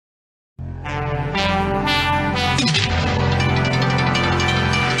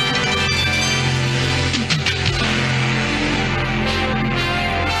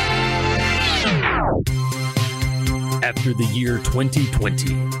into the year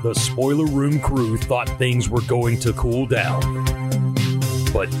 2020, the Spoiler Room crew thought things were going to cool down.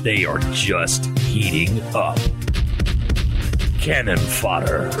 But they are just heating up. Cannon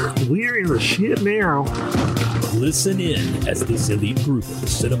fodder. We're in the shit now. Listen in as this elite group of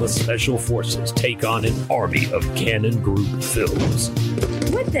cinema special forces take on an army of Cannon Group films.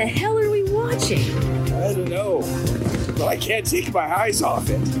 What the hell are we watching? I don't know, but I can't take my eyes off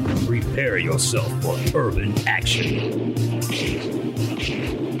it. Prepare yourself for urban action.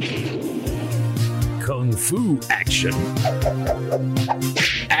 Kung Fu action.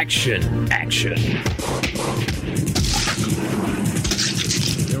 Action.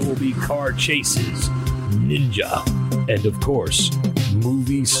 There will be car chases, ninja, and of course,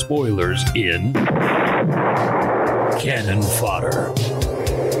 movie spoilers in Cannon Fodder.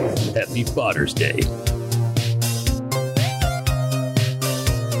 Happy Fodder's Day.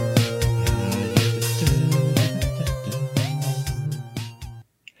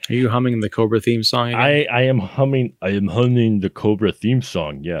 Are you humming the Cobra theme song again? I am humming the Cobra theme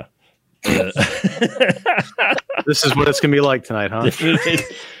song, yeah. This is what it's going to be like tonight, huh?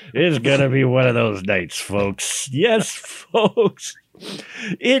 It's going to be one of those nights, folks. Yes, folks.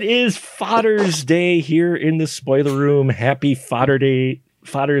 It is Fodder's Day here in the spoiler room. Happy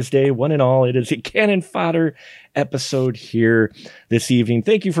Fodder's Day, one and all. It is a Cannon Fodder episode here this evening.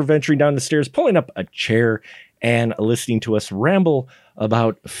 Thank you for venturing down the stairs, pulling up a chair, and listening to us ramble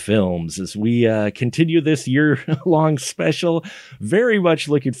about films as we continue this year-long special. Very much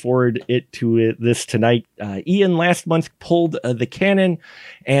looking forward to this tonight. Ian last month pulled the Cannon,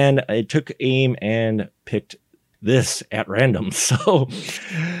 and it took aim and picked this at random. So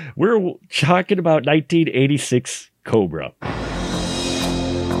we're talking about 1986 Cobra.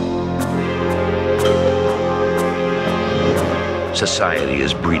 Society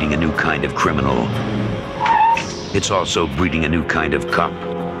is breeding a new kind of criminal. It's also breeding a new kind of cop.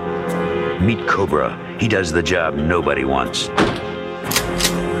 Meet Cobra. He does the job nobody wants.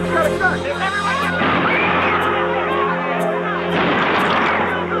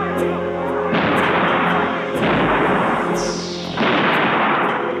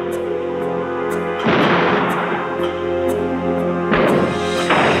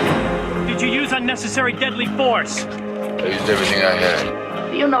 Did you use unnecessary deadly force? I used everything I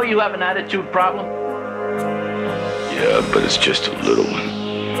had. Do you know you have an attitude problem? Yeah, but it's just a little one.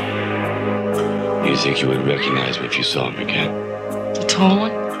 You think you would recognize me if you saw me again? The tall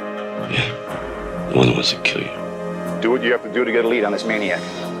one? Yeah, the one that wants to kill you. Do what you have to do to get a lead on this maniac.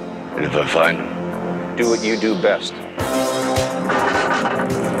 And if I find him? Do what you do best.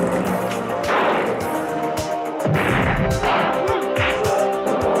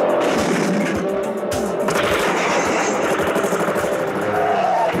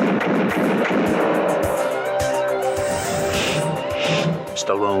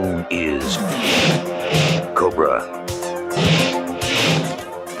 Stallone is Cobra,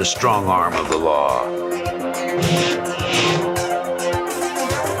 the strong arm of the law.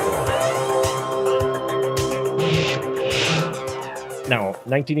 Now,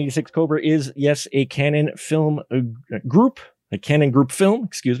 1986 Cobra is, yes, a Cannon film group. A Cannon Group film,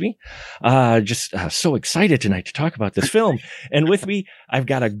 excuse me. Just so excited tonight to talk about this film. And with me, I've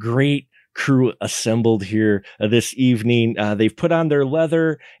got a great crew assembled here this evening. They've put on their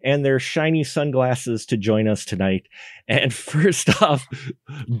leather and their shiny sunglasses to join us tonight. And first off,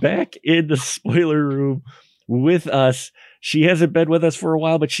 back in the spoiler room with us, she hasn't been with us for a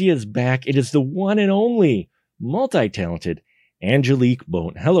while, but she is back. It is the one and only multi-talented Angelique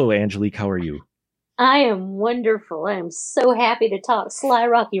Bone. Hello, Angelique. How are you? I am wonderful. I am so happy to talk Sly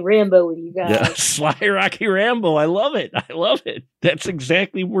Rocky Rambo with you guys. Yeah, Sly Rocky Rambo. I love it. That's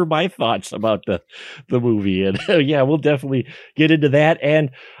exactly were my thoughts about the movie. And yeah, we'll definitely get into that.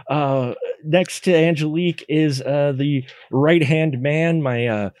 And next to Angelique is the right-hand man,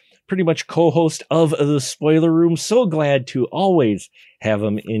 my pretty much co-host of the Spoiler Room. So glad to always have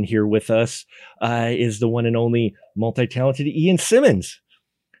him in here with us, is the one and only multi-talented Ian Simmons.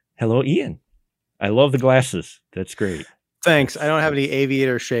 Hello, Ian. I love the glasses. That's great. Thanks. I don't have any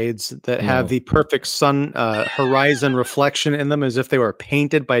aviator shades that have the perfect sun horizon reflection in them as if they were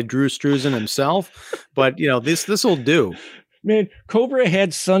painted by Drew Struzan himself. But, you know, this will do. Man, Cobra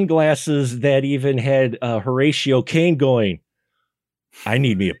had sunglasses that even had Horatio Caine going, I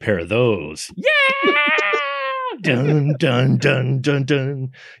need me a pair of those. Yeah! Dun, dun, dun, dun,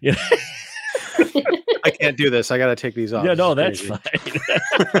 dun. Yeah. I can't do this. I got to take these off. Yeah, no, that's fine.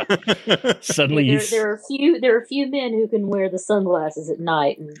 Suddenly, there are a few men who can wear the sunglasses at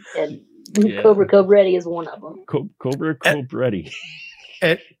night, and Cobra Cobretti is one of them. Cobretti.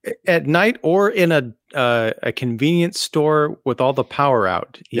 at night or in a convenience store with all the power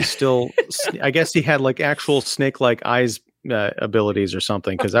out. He's still, I guess he had like actual snake-like eyes abilities or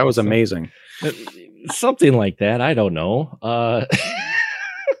something, because that was amazing. Something like that. I don't know.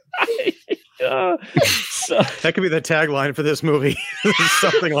 So, that could be the tagline for this movie.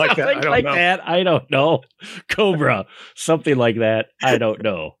 Something like that. I don't know. Cobra. Something like that. I don't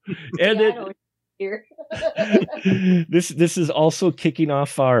know. And this is also kicking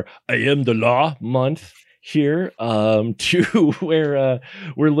off our I Am the Law month here, to where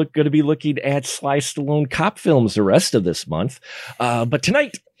we're going to be looking at Sly Stallone cop films the rest of this month. But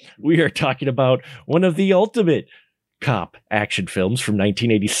tonight we are talking about one of the ultimate cop action films from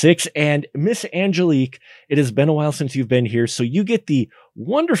 1986. And Miss Angelique, it has been a while since you've been here, so you get the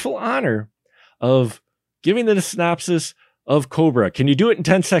wonderful honor of giving the synopsis of Cobra. Can you do it in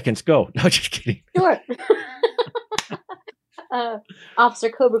 10 seconds? Go. No, just kidding. Sure. Officer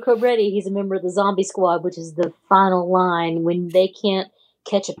Cobra Cobretti, he's a member of the Zombie Squad, which is the final line. When they can't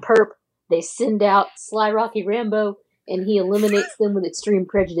catch a perp, they send out Sly Rocky Rambo, and he eliminates them with extreme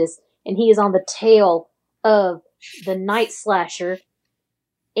prejudice. And he is on the tail of the Night Slasher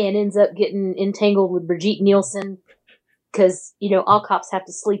and ends up getting entangled with Brigitte Nielsen because, all cops have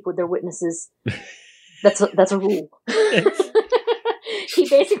to sleep with their witnesses. That's a rule. He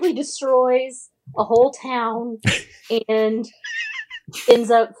basically destroys a whole town and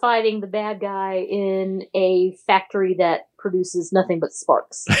ends up fighting the bad guy in a factory that produces nothing but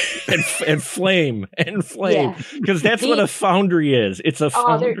sparks and flame because that's what a foundry is. It's a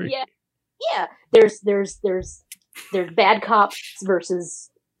foundry. Yeah. There's bad cops versus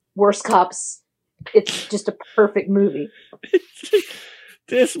worse cops. It's just a perfect movie.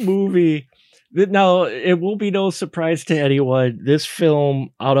 This movie. Now, it will be no surprise to anyone. This film,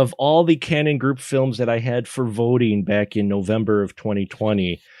 out of all the Canon Group films that I had for voting back in November of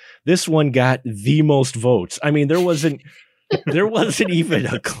 2020, this one got the most votes. I mean, there wasn't even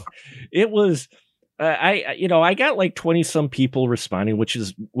it was, I got like 20 some people responding, which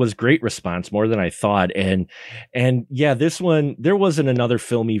was great response, more than I thought. And yeah, this one, there wasn't another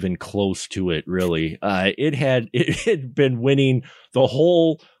film even close to it, really. It had been winning the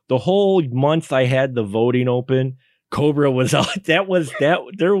whole month I had the voting open. Cobra was out. That was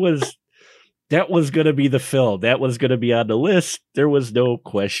going to be the film. That was going to be on the list. There was no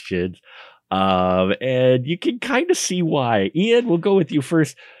question. And you can kind of see why. Ian, we'll go with you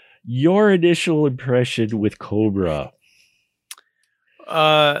first. Your initial impression with Cobra.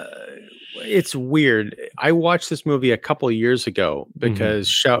 It's weird. I watched this movie a couple of years ago because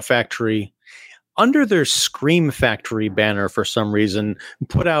Shout Factory, under their Scream Factory banner for some reason,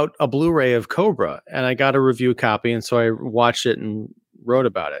 put out a Blu-ray of Cobra, and I got a review copy, and so I watched it and wrote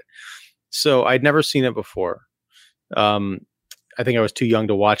about it. So I'd never seen it before. I think I was too young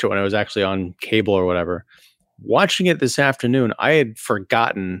to watch it when I was actually on cable or whatever. Watching it this afternoon, I had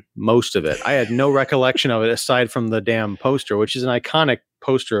forgotten most of it. I had no recollection of it aside from the damn poster, which is an iconic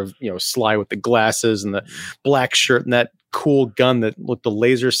poster of, Sly with the glasses and the black shirt and that cool gun that looked the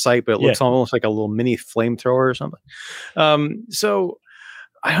laser sight, but it looks almost like a little mini flamethrower or something. So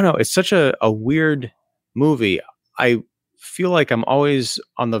I don't know. It's such a weird movie. I feel like I'm always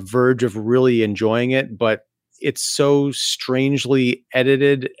on the verge of really enjoying it, but it's so strangely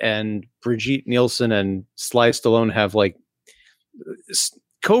edited, and Brigitte Nielsen and Sly Stallone have like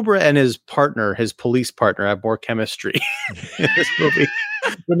Cobra and his police partner have more chemistry in this movie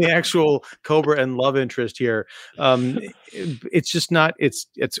than the actual Cobra and love interest here. It's just not, it's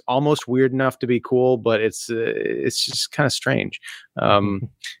almost weird enough to be cool, but it's just kind of strange.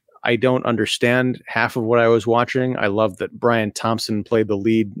 I don't understand half of what I was watching. I love that Brian Thompson played the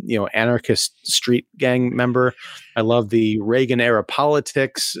lead, anarchist street gang member. I love the Reagan era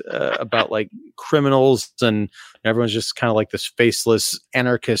politics about like criminals, and everyone's just kind of like this faceless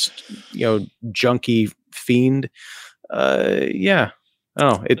anarchist, junkie fiend. It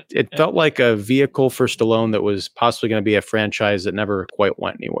felt like a vehicle for Stallone that was possibly going to be a franchise that never quite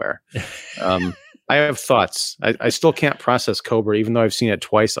went anywhere. I have thoughts. I still can't process Cobra, even though I've seen it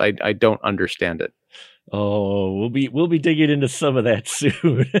twice. I don't understand it. Oh, we'll be digging into some of that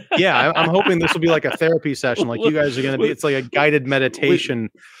soon. Yeah, I'm hoping this will be like a therapy session, like you guys are going to be. It's like a guided meditation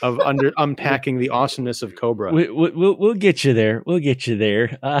of unpacking the awesomeness of Cobra. We'll get you there. We'll get you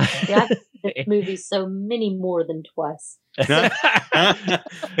there. This movie so many more than twice.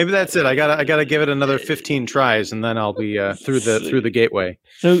 Maybe that's it. I gotta give it another 15 tries, and then I'll be through the gateway.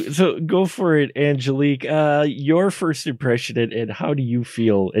 So go for it, Angelique. Your first impression and how do you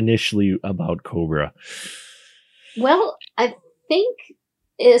feel initially about Cobra? Well, I think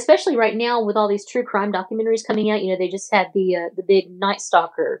especially right now with all these true crime documentaries coming out. They just had the big Night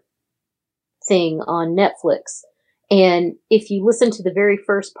Stalker thing on Netflix. And if you listen to the very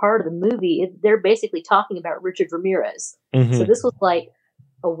first part of the movie, they're basically talking about Richard Ramirez. Mm-hmm. So this was like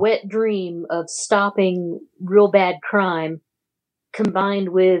a wet dream of stopping real bad crime combined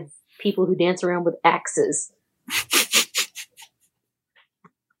with people who dance around with axes.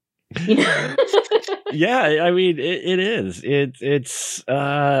 Yeah, I mean, it is. It's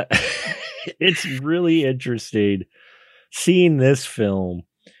it's really interesting seeing this film.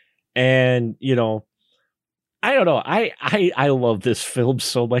 And, I don't know. I love this film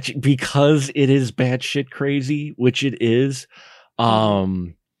so much because it is batshit crazy, which it is.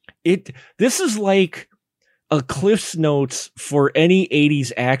 This is like a Cliff's Notes for any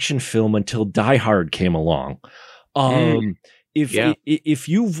 80s action film until Die Hard came along. If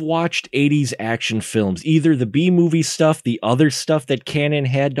you've watched 80s action films, either the B-movie stuff, the other stuff that Canon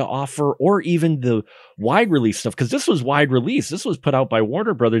had to offer, or even the wide release stuff, because this was wide release. This was put out by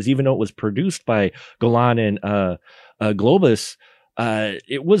Warner Brothers, even though it was produced by Golan and Globus.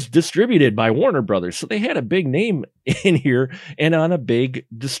 It was distributed by Warner Brothers. So they had a big name in here and on a big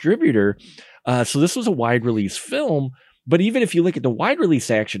distributor. So this was a wide release film. But even if you look at the wide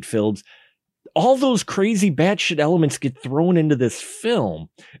release action films, all those crazy batshit elements get thrown into this film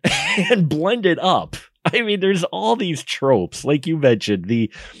and blended up. I mean, there's all these tropes, like you mentioned, the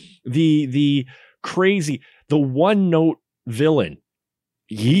crazy, the one note villain.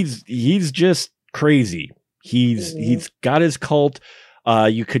 He's just crazy. He's got his cult.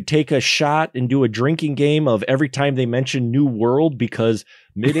 You could take a shot and do a drinking game of every time they mention New World, because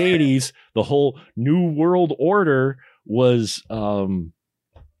mid-80s, the whole New World Order was on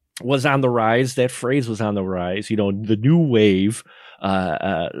the rise. That phrase was on the rise, the new wave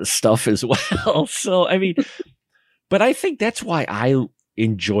stuff as well. So, I mean, but I think that's why I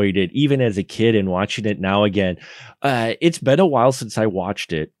enjoyed it, even as a kid, and watching it now again. It's been a while since I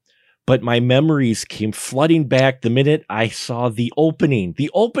watched it, but my memories came flooding back the minute I saw the opening.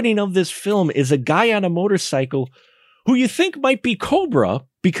 The opening of this film is a guy on a motorcycle who you think might be Cobra,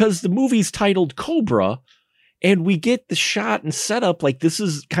 because the movie's titled Cobra. And we get the shot and setup like this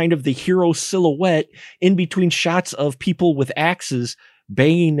is kind of the hero silhouette in between shots of people with axes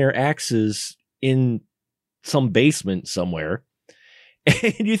banging their axes in some basement somewhere.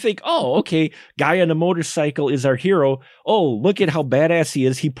 And you think, oh, okay, guy on a motorcycle is our hero. Oh, look at how badass he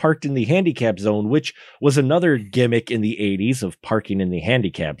is. He parked in the handicap zone, which was another gimmick in the 80s of parking in the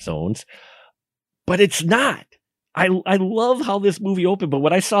handicap zones. But it's not. I love how this movie opened, but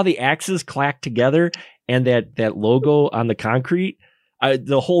when I saw the axes clack together and that logo on the concrete,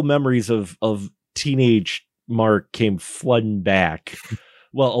 the whole memories of teenage Mark came flooding back.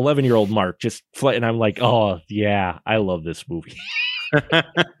 Well, 11-year-old Mark just flooded, and I'm like, oh yeah, I love this movie.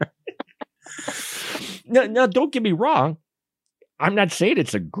 Now, don't get me wrong. I'm not saying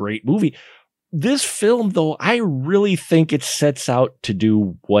it's a great movie. This film, though, I really think it sets out to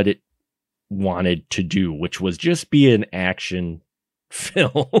do what it wanted to do, which was just be an action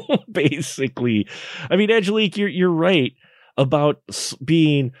film, basically. I mean, Angelique, you're right about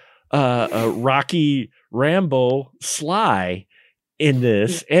being a Rocky Rambo Sly in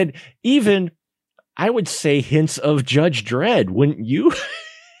this, and even I would say hints of Judge Dredd, wouldn't you?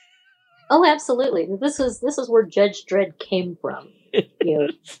 Oh, absolutely. This is where Judge Dredd came from.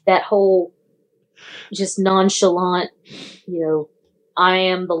 That whole just nonchalant, I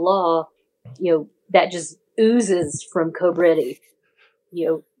am the law. That just oozes from Cobretti.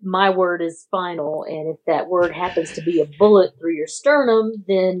 My word is final, and if that word happens to be a bullet through your sternum,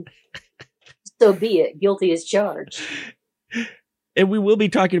 then so be it. Guilty as charged. And we will be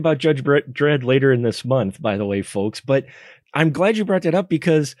talking about Judge Dredd later in this month, by the way, folks. But I'm glad you brought that up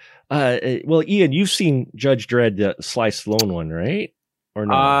because, Ian, you've seen Judge Dredd, the Sly Stallone one, right? Or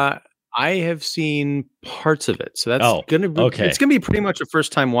no? I have seen parts of it, so that's gonna be okay. It's gonna be pretty much a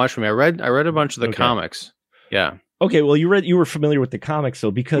first time watch for me. I read a bunch of the comics. Yeah. Okay. Well, you were familiar with the comics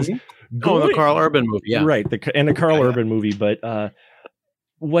though, because the Carl Urban movie, yeah, right. The Carl Urban movie. But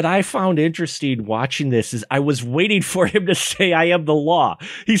what I found interesting watching this is I was waiting for him to say, "I am the law."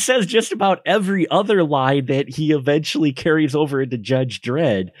 He says just about every other line that he eventually carries over into Judge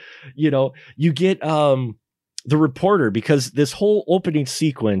Dredd. You get the reporter, because this whole opening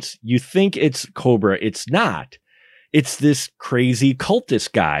sequence, you think it's Cobra. It's not. It's this crazy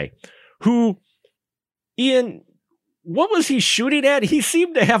cultist guy who, Ian, what was he shooting at? He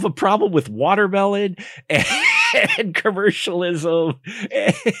seemed to have a problem with watermelon and commercialism.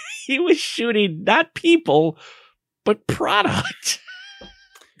 He was shooting not people, but product.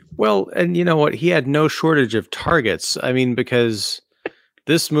 Well, and you know what? He had no shortage of targets. I mean, because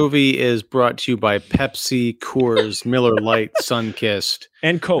This movie is brought to you by Pepsi, Coors, Miller Lite, Sunkist,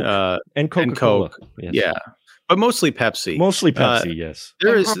 and Coke, and Coca-Cola. And Coke. Yes. Yeah, but mostly Pepsi. Mostly Pepsi, yes.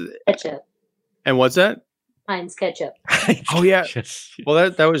 There is ketchup. And what's that? Heinz ketchup. Oh yeah.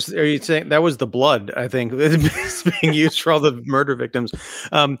 Well, that was. Are you saying that was the blood? I think it's being used for all the murder victims.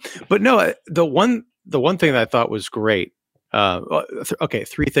 But no, the one thing that I thought was great. Okay,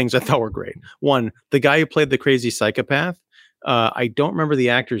 three things I thought were great. One, the guy who played the crazy psychopath. I don't remember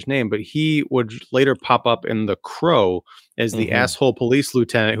the actor's name, but he would later pop up in The Crow as the asshole police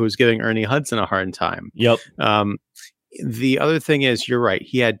lieutenant who was giving Ernie Hudson a hard time. Yep. The other thing is, you're right.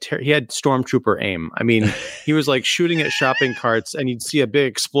 He had stormtrooper aim. I mean, he was like shooting at shopping carts, and you'd see a big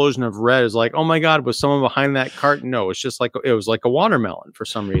explosion of red. It's like, oh my god, was someone behind that cart? No, it's just like it was like a watermelon for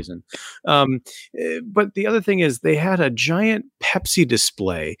some reason. But the other thing is, they had a giant Pepsi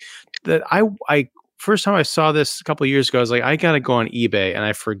display that I first time I saw this a couple of years ago, I was like, I got to go on eBay, and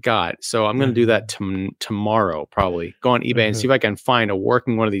I forgot. So I'm going to do that tomorrow, probably. Go on eBay and see if I can find a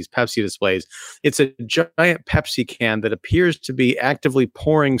working one of these Pepsi displays. It's a giant Pepsi can that appears to be actively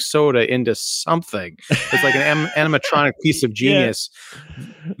pouring soda into something. It's like an animatronic piece of genius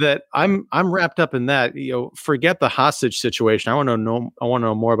that I'm wrapped up in that. You know, forget the hostage situation. I want to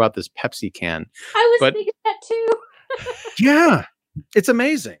know more about this Pepsi can. I was thinking that too. Yeah, it's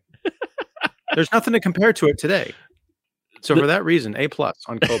amazing. There's nothing to compare to it today. So for that reason, A+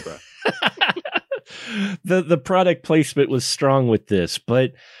 on Cobra. The product placement was strong with this,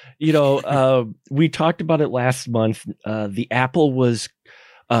 but you know, we talked about it last month. The Apple was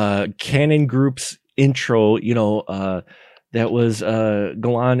Canon Group's intro. You know, that was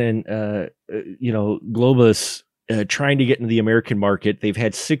Golan and Globus trying to get into the American market. They've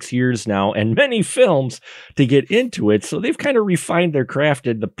had 6 years now and many films to get into it. So they've kind of refined their craft,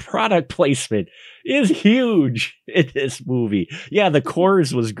 and the product placement is huge in this movie. Yeah, the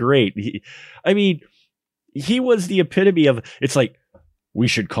Coors was great. He was the epitome of, it's like, we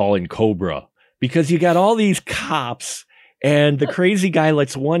should call in Cobra, because you got all these cops and the crazy guy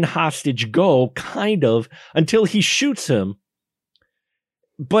lets one hostage go, kind of, until he shoots him.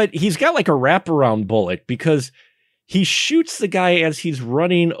 But he's got like a wraparound bullet, because he shoots the guy as he's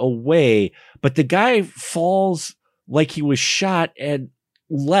running away, but the guy falls like he was shot and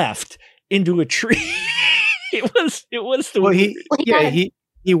left into a tree. It was the well,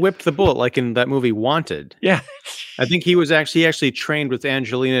 he whipped the bullet like in that movie Wanted. Yeah. I think he actually trained with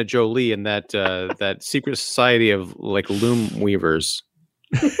Angelina Jolie in that secret society of like loom weavers.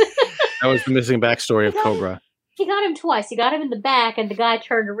 That was the missing backstory of Cobra. He got him twice. He got him in the back, and the guy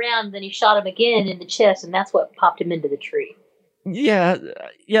turned around, and then he shot him again in the chest, and that's what popped him into the tree. Yeah,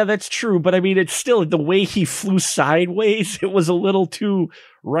 that's true. But I mean, it's still the way he flew sideways. It was a little too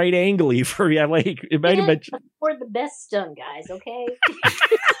right angly for me. Like, it might have been. We're the best stunt guys, okay?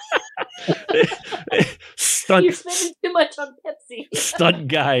 You're spending too much on Pepsi. Stunt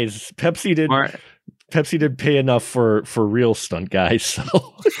guys. Pepsi didn't pay enough for real stunt guys. So.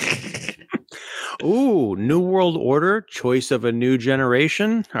 Ooh, New World Order, choice of a new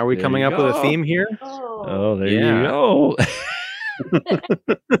generation. Are we coming up with a theme here? Oh, there you go.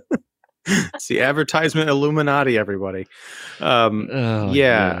 It's the advertisement Illuminati, everybody. I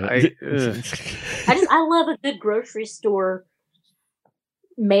love a good grocery store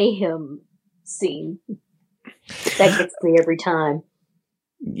mayhem scene. That gets me every time.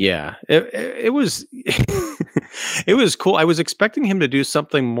 Yeah, it was it was cool. I was expecting him to do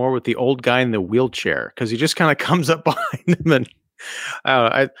something more with the old guy in the wheelchair, because he just kind of comes up behind him, and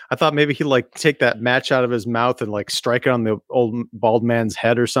I thought maybe he'd like take that match out of his mouth and like strike it on the old bald man's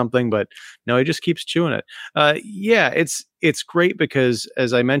head or something, but no, he just keeps chewing it. It's great because,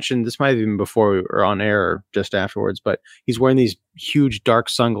 as I mentioned, this might have been before we were on air or just afterwards, but he's wearing these huge dark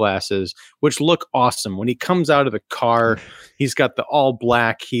sunglasses, which look awesome. When he comes out of the car, he's got the all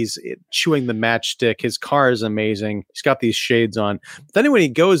black, he's chewing the matchstick. His car is amazing. He's got these shades on. But then when he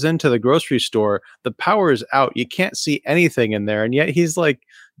goes into the grocery store, the power is out. You can't see anything in there. And yet he's like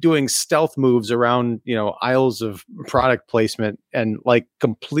doing stealth moves around, aisles of product placement and like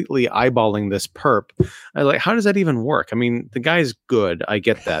completely eyeballing this perp. I was like, how does that even work? I mean, the guy's good. I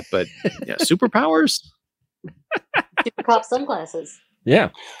get that, but superpowers? Super cop sunglasses. Yeah.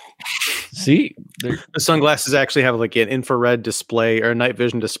 See, the sunglasses actually have like an infrared display or a night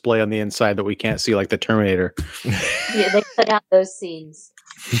vision display on the inside that we can't see, like the Terminator. Yeah, they cut out those scenes.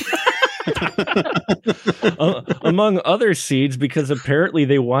 Among other scenes, because apparently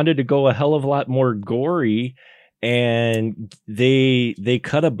they wanted to go a hell of a lot more gory, and they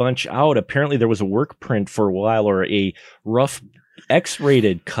cut a bunch out. Apparently there was a work print for a while, or a rough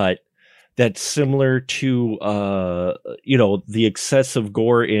X-rated cut that's similar to the excessive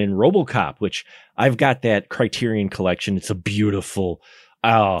gore in RoboCop, which I've got that Criterion collection. It's a beautiful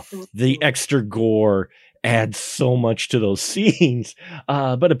the extra gore adds so much to those scenes.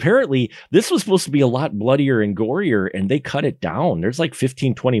 But apparently this was supposed to be a lot bloodier and gorier, and they cut it down. There's like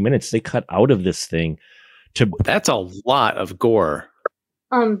 15-20 minutes they cut out of this thing. That's a lot of gore.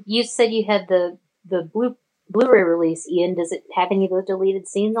 You said you had the Blu-ray release, Ian. Does it have any of those deleted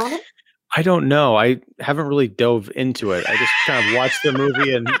scenes on it? I don't know. I haven't really dove into it. I just kind of watched the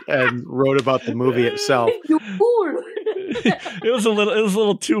movie and wrote about the movie itself. You fool! It was a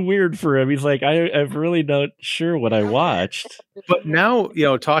little too weird for him. He's like, I'm really not sure what I watched. But now,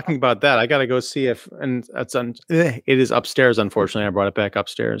 talking about that, I got to go see if, and it is upstairs. Unfortunately, I brought it back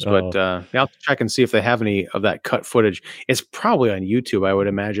upstairs. But I'll check and see if they have any of that cut footage. It's probably on YouTube. I would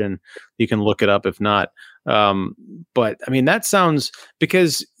imagine you can look it up if not. But I mean, that sounds,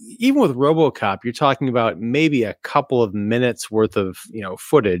 because even with RoboCop, you're talking about maybe a couple of minutes worth of,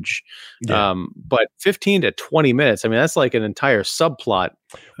 footage. Yeah. But 15 to 20 minutes, I mean, that's like an entire subplot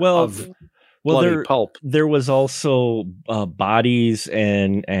of bloody pulp. There was also bodies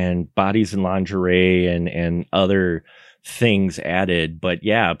and bodies in lingerie and other things added. But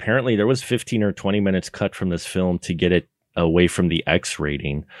yeah, apparently there was 15 or 20 minutes cut from this film to get it away from the X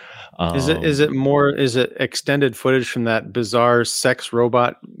rating. Is it extended footage from that bizarre sex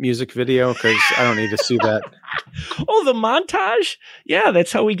robot music video? Because I don't need to see that. Oh, the montage? Yeah,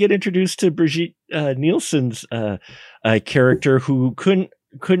 that's how we get introduced to Brigitte Nielsen's character, who couldn't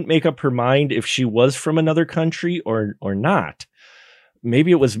make up her mind if she was from another country or not.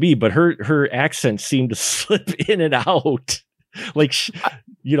 Maybe it was me, but her accent seemed to slip in and out. Like,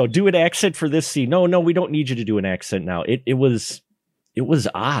 do an accent for this scene. No, we don't need you to do an accent now. It was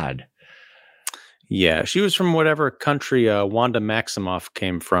odd. Yeah, she was from whatever country Wanda Maximoff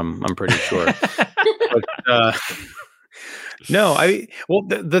came from, I'm pretty sure. But, no,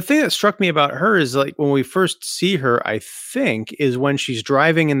 the thing that struck me about her is, like, when we first see her, I think, is when she's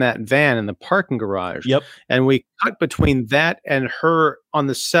driving in that van in the parking garage. Yep. And we cut between that and her on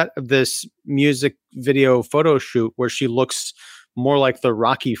the set of this music video photo shoot where she looks more like the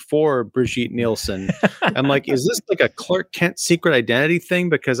Rocky IV Brigitte Nielsen. I'm like, is this like a Clark Kent Secret Identity thing?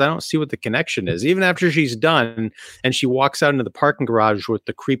 Because I don't see what the connection is. Even after she's done and she walks out into the parking garage with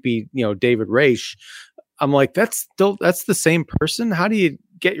the creepy, David Raish, I'm like, that's the same person? How do you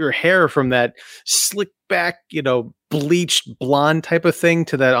get your hair from that slick back, bleached blonde type of thing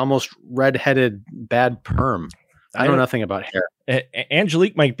to that almost redheaded bad perm? I know nothing about hair.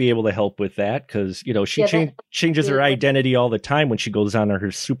 Angelique might be able to help with that, because she changes her identity all the time when she goes on her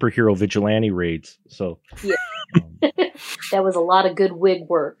superhero vigilante raids. So yeah, that was a lot of good wig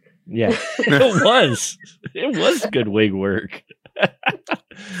work. Yeah, it was good wig work.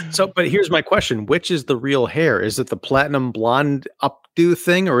 So, but here's my question: which is the real hair? Is it the platinum blonde updo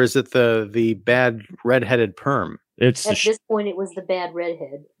thing, or is it the bad redheaded perm? At this point, it was the bad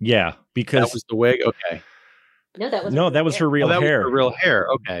redhead. Yeah, because that was the wig. Okay. No, that was her real hair. Was her real hair.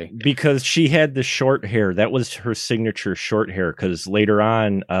 Okay. Because she had the short hair. That was her signature short hair. Because later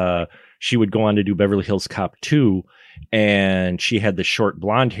on, she would go on to do Beverly Hills Cop 2, and she had the short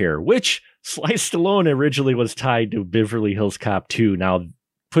blonde hair, which Sly Stallone originally was tied to Beverly Hills Cop 2. Now,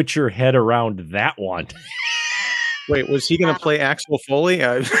 put your head around that one. Wait, was he going to play Axel Foley?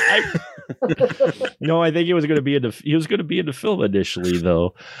 No, I think he was going to be in the film initially,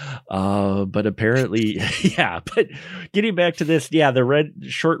 though. But apparently, yeah. But getting back to this, yeah, the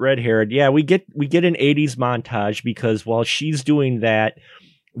short red haired, yeah, we get an 80s montage, because while she's doing that,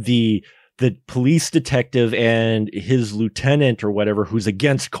 the police detective and his lieutenant or whatever, who's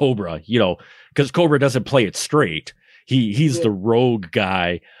against Cobra, because Cobra doesn't play it straight. He's the rogue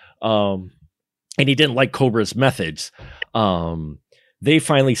guy. And he didn't like Cobra's methods. They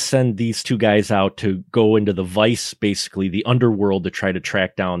finally send these two guys out to go into the Vice, basically the underworld, to try to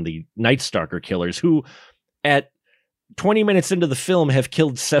track down the Night Stalker killers, who at 20 minutes into the film have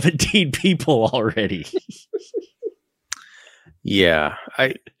killed 17 people already. Yeah,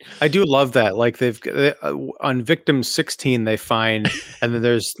 I do love that. Like, they've on victim 16 they find, and then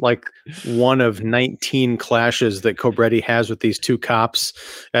there's like one of 19 clashes that Cobretti has with these two cops,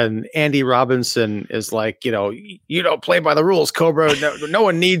 and Andy Robinson is like, you don't play by the rules, Cobra. No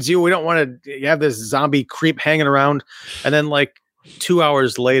one needs you. We don't want to have this zombie creep hanging around. And then like 2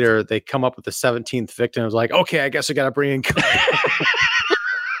 hours later, they come up with the 17th victim. It's like, okay, I guess I got to bring in.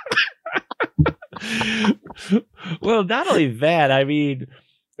 Well, not only that, I mean,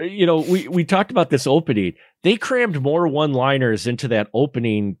 we talked about this opening. They crammed more one-liners into that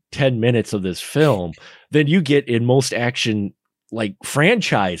opening 10 minutes of this film than you get in most action like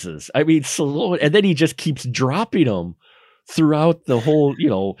franchises. I mean, Stallone, and then he just keeps dropping them throughout the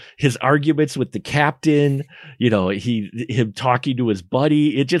whole, his arguments with the captain, him talking to his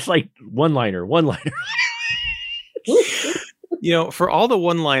buddy. It's just like one-liner. For all the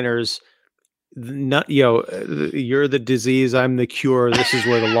one-liners, you're the disease, I'm the cure. This is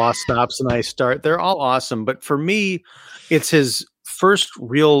where the law stops and I start. They're all awesome. But for me, it's his first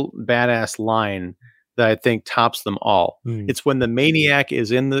real badass line that I think tops them all. It's when the maniac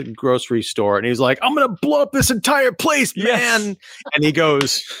is in the grocery store and he's like, I'm going to blow up this entire place, man. And he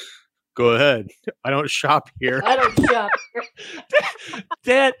goes, go ahead. I don't shop here. I don't shop here.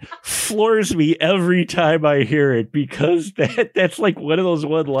 That floors me every time I hear it, because that's like one of those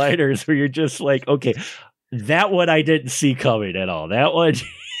one-liners where you're just like, okay, that one I didn't see coming at all. That one.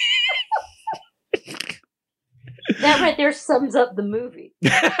 That right there sums up the movie.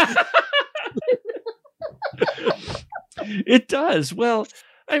 It does. Well,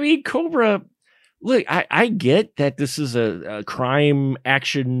 I mean, Cobra, look, I get that this is a crime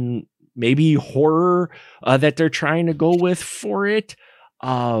action, maybe horror that they're trying to go with for it.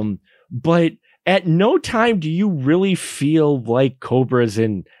 But at no time do you really feel like Cobra's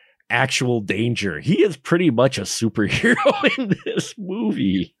in actual danger. He is pretty much a superhero in this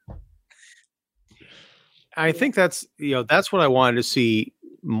movie. I think that's what I wanted to see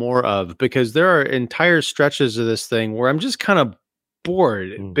more of, because there are entire stretches of this thing where I'm just kind of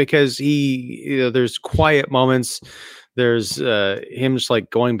bored because there's quiet moments. There's him just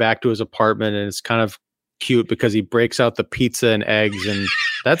like going back to his apartment, and it's kind of cute because he breaks out the pizza and eggs, and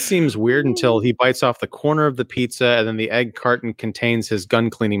that seems weird until he bites off the corner of the pizza, and then the egg carton contains his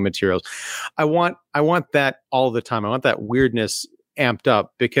gun cleaning materials. I want that all the time. I want that weirdness amped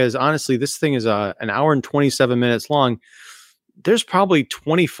up, because honestly, this thing is an hour and 27 minutes long. There's probably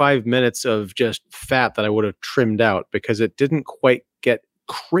 25 minutes of just fat that I would have trimmed out, because it didn't quite get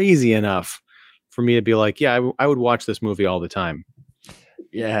crazy enough for me to be like, yeah, I would watch this movie all the time.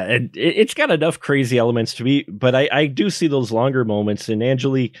 Yeah, and it's got enough crazy elements to me, but I do see those longer moments. And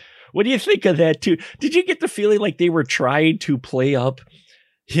Angelique, what do you think of that too? Did you get the feeling like they were trying to play up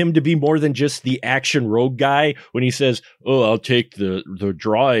him to be more than just the action rogue guy when he says, oh, I'll take the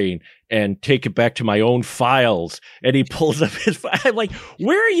drawing and take it back to my own files, and he pulls up his file? I'm like,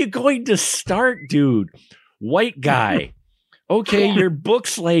 where are you going to start, dude? White guy. Okay, your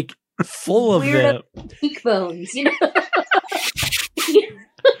book's like full of them. Cheekbones,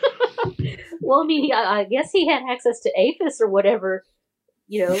 Well, I mean, I guess he had access to APHIS or whatever,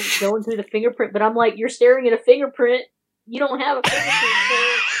 going through the fingerprint. But I'm like, you're staring at a fingerprint. You don't have a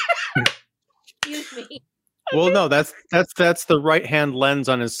fingerprint. Excuse me. Well, no, that's the right hand lens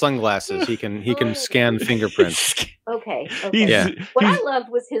on his sunglasses. He can scan fingerprints. Okay. Yeah. What I loved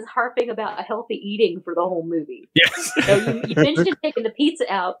was his harping about healthy eating for the whole movie. Yes. You mentioned him taking the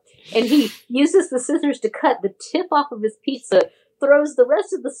pizza out, and he uses the scissors to cut the tip off of his pizza, throws the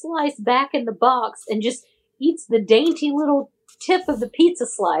rest of the slice back in the box, and just eats the dainty little tip of the pizza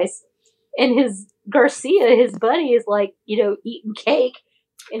slice. And his Garcia, his buddy, is like, eating cake,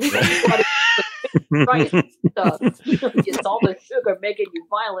 and he's like, right stuff. It's all the sugar making you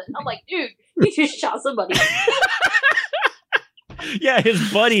violent. I'm like, dude, you just shot somebody. Yeah,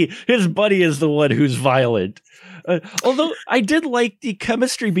 his buddy is the one who's violent. Although I did like the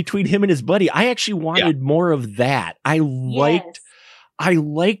chemistry between him and his buddy. I actually wanted more of that. I liked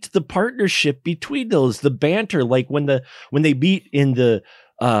the partnership between those, the banter, like when they meet in the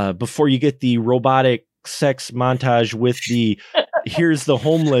before you get the robotic sex montage with the here's the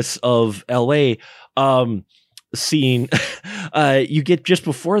homeless of LA scene. You get just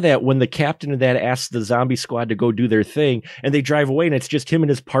before that when the captain of that asks the zombie squad to go do their thing, and they drive away, and it's just him and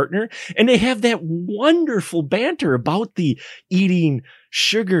his partner, and they have that wonderful banter about the eating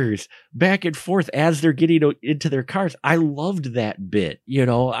sugars back and forth as they're getting into their cars. I loved that bit.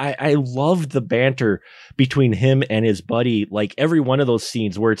 I loved the banter between him and his buddy, like every one of those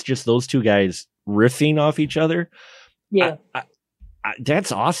scenes where it's just those two guys riffing off each other. Yeah.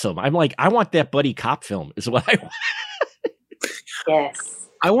 That's awesome. I'm like, I want that buddy cop film is what I want. Yes.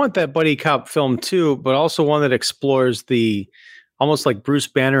 I want that buddy cop film too, but also one that explores the almost like Bruce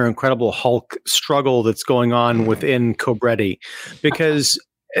Banner, Incredible Hulk struggle that's going on within Cobretti. Because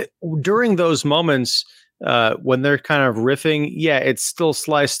during those moments, when they're kind of riffing, it's still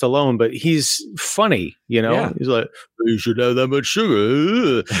Sly Stallone, but he's funny, Yeah. He's like, you should have that much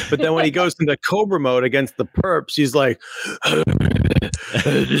sugar. But then when he goes into Cobra mode against the perps, he's like,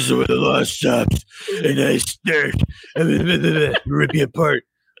 this is where the law stops, and I start, rip you apart.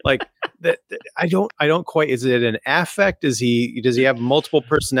 Like that, I don't quite. Is it an affect? Does he have multiple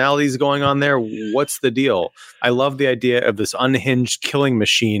personalities going on there? What's the deal? I love the idea of this unhinged killing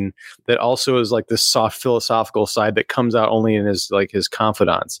machine that also is like this soft philosophical side that comes out only in his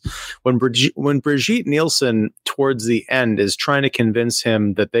confidants. When Brigitte Nielsen towards the end is trying to convince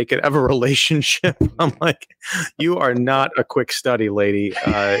him that they could have a relationship, I'm like, you are not a quick study, lady.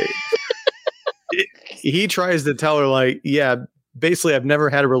 He tries to tell her like, yeah. Basically, I've never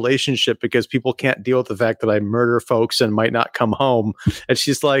had a relationship because people can't deal with the fact that I murder folks and might not come home. And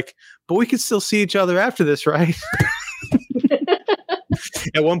she's like, but we can still see each other after this, right?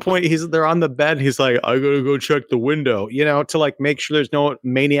 At one point, they're on the bed. He's like, I gotta go check the window, to like make sure there's no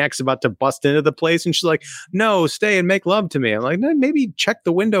maniacs about to bust into the place. And she's like, no, stay and make love to me. I'm like, no, maybe check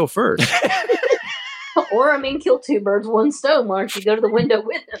the window first. Or, kill two birds, one stone. Why don't you go to the window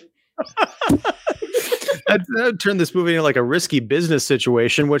with him? That would turn this movie into like a risky business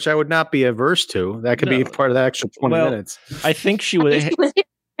situation, which I would not be averse to. That could be part of that extra 20 minutes. I think she would. She was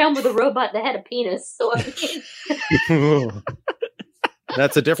down with a robot that had a penis. So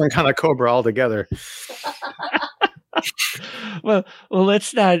that's a different kind of Cobra altogether. well,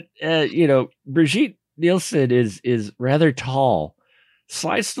 let's not. Brigitte Nielsen is rather tall.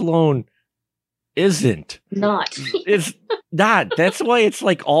 Sly Stallone isn't. Not. It's not. That's why it's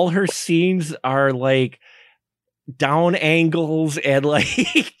like all her scenes are like down angles and like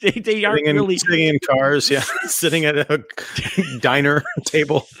they aren't really sitting in cars, sitting at a diner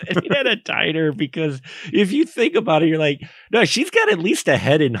table. Sitting at a diner, because if you think about it, you're like, no, she's got at least a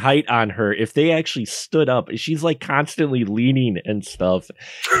head in height on her. If they actually stood up, she's like constantly leaning and stuff.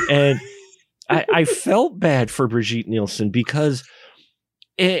 And I felt bad for Brigitte Nielsen because,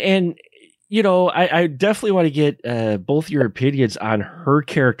 and I definitely want to get both your opinions on her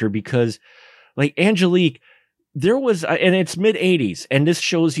character, because like Angelique, there was, and it's mid 80s, and this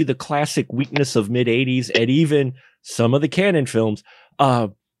shows you the classic weakness of mid 80s and even some of the canon films.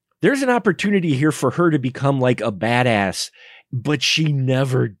 There's an opportunity here for her to become like a badass, but she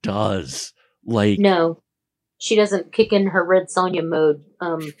never does. Like, no, she doesn't kick in her Red Sonja mode.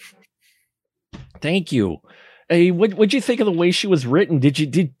 Thank you. What'd you think of the way she was written?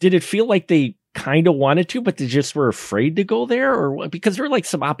 Did it feel like they kind of wanted to, but they just were afraid to go there? Or what? Because there were like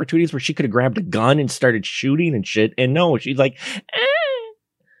some opportunities where she could have grabbed a gun and started shooting and shit. And no, she's like,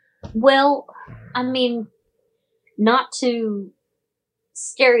 eh. Well, not to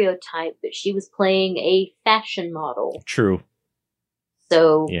stereotype, but she was playing a fashion model. True.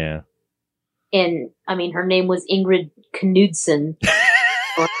 So, yeah. And her name was Ingrid Knudsen.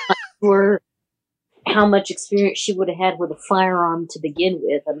 Or how much experience she would have had with a firearm to begin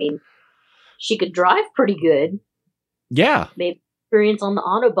with. She could drive pretty good. Yeah. Maybe experience on the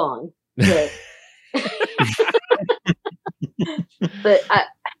Autobahn. But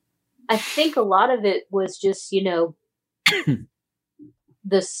I think a lot of it was just,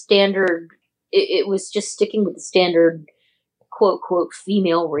 the standard, it was just sticking with the standard quote, quote,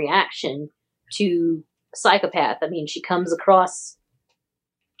 female reaction to psychopath. She comes across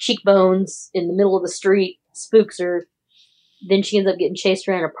cheekbones in the middle of the street, spooks her. Then she ends up getting chased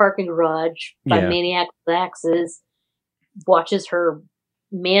around a parking garage by maniacs with axes. Watches her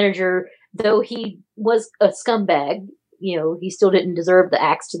manager, though he was a scumbag, he still didn't deserve the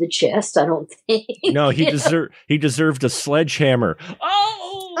axe to the chest, I don't think. No, he deserved a sledgehammer.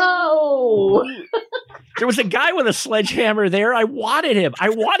 Oh! There was a guy with a sledgehammer there. I wanted him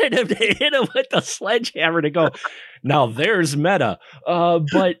to hit him with the sledgehammer to go, now there's meta.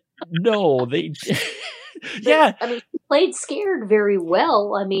 But no, they... Yeah. She played scared very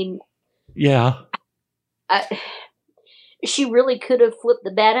well. Yeah. She really could have flipped the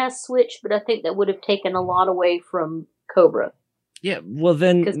badass switch, but I think that would have taken a lot away from Cobra. Yeah, well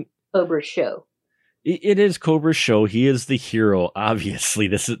then... Because Cobra's show. It is Cobra's show. He is the hero, obviously.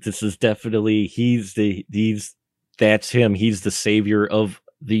 This is definitely... That's him. He's the savior of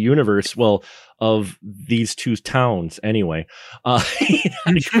the universe. Well, of these two towns, anyway. Not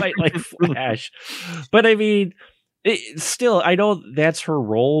quite like Flash. But still, I know that's her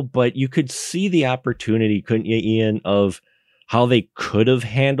role, but you could see the opportunity, couldn't you, Ian, of how they could have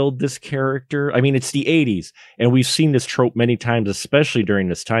handled this character. It's the 80s, and we've seen this trope many times, especially during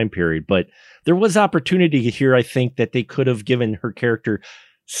this time period, but there was opportunity here, I think, that they could have given her character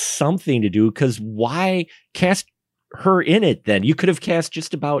something to do, because why cast her in it then? You could have cast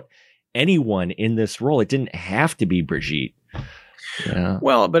just about anyone in this role. It didn't have to be Brigitte. Yeah.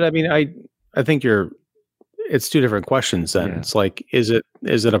 Well, but I think it's two different questions then. Yeah. It's like, is it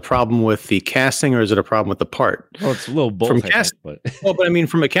a problem with the casting, or is it a problem with the part? Well, it's a little both. From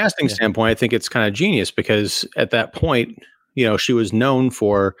a casting standpoint, I think it's kind of genius, because at that point, She was known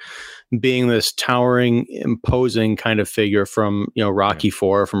for being this towering, imposing kind of figure from, Rocky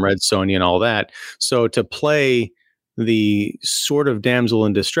IV, from Red Sonja and all that. So to play the sort of damsel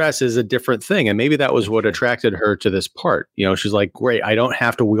in distress is a different thing. And maybe that was what attracted her to this part. She's like, great, I don't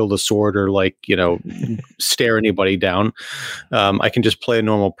have to wield a sword or stare anybody down. I can just play a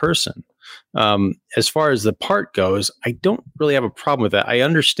normal person. As far as the part goes, I don't really have a problem with that. I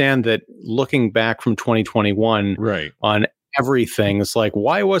understand that looking back from 2021 on everything, it's like,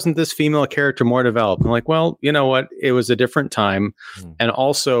 why wasn't this female character more developed? I'm like, well, you know what? It was a different time. And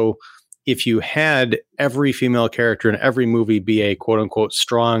also, if you had every female character in every movie be a quote unquote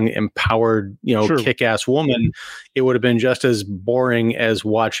strong, empowered, kick-ass woman, it would have been just as boring as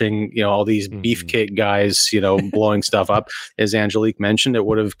watching, all these beefcake guys, blowing stuff up. As Angelique mentioned, it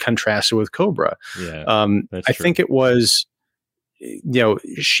would have contrasted with Cobra. I think it was,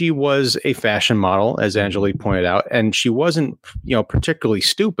 she was a fashion model, as Angelique pointed out, and she wasn't, particularly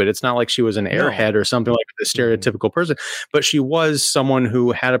stupid. It's not like she was an airhead or something like the stereotypical person, but she was someone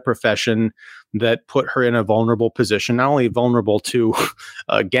who had a profession that put her in a vulnerable position, not only vulnerable to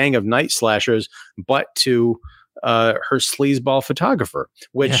a gang of night slashers, but to her sleazeball photographer,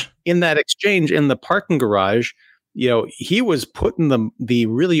 which in that exchange in the parking garage, he was putting the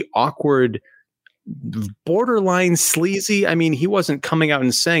really awkward, borderline sleazy. I mean, he wasn't coming out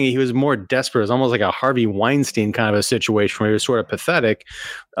and saying it. He was more desperate. It was almost like a Harvey Weinstein kind of a situation where he was sort of pathetic.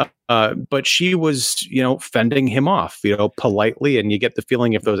 But she was, fending him off, politely. And you get the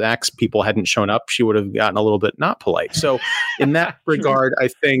feeling if those Axe people hadn't shown up, she would have gotten a little bit not polite. So in that regard, I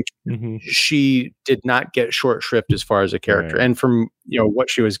think she did not get short shrift as far as a character. And from, what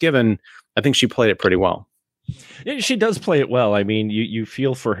she was given, I think she played it pretty well. She does play it well. I mean, you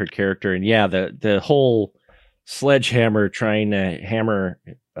feel for her character, and the whole sledgehammer trying to hammer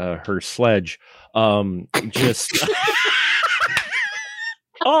her sledge, just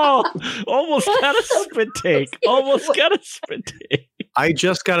almost got a spit take. Almost got a spit take. I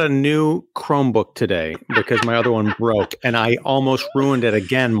just got a new Chromebook today because my other one broke, and I almost ruined it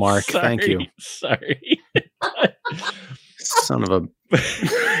again. Mark, thank you. Sorry, son of a.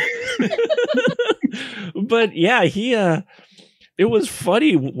 But yeah, it was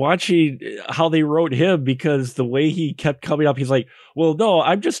funny watching how they wrote him, because the way he kept coming up, he's like, well, no,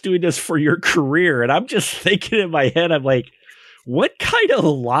 I'm just doing this for your career. And I'm just thinking in my head, I'm like, what kind of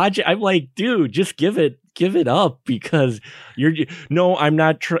logic? I'm like, dude, just give it up, because I'm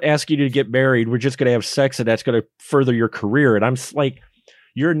not asking you to get married. We're just going to have sex, and that's going to further your career. And I'm like,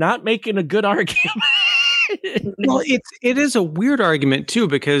 you're not making a good argument. Well, it is a weird argument too,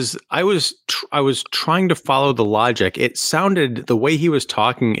 because I was trying to follow the logic. It sounded, the way he was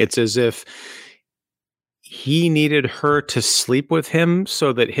talking, it's as if he needed her to sleep with him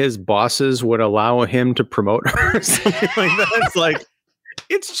so that his bosses would allow him to promote her or something like that. It's like,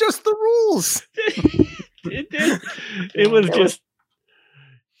 it's just the rules. It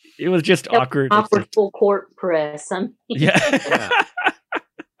was just awkward. Awkward full court press.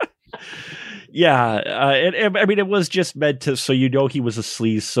 Yeah. I mean, it was just meant to, so he was a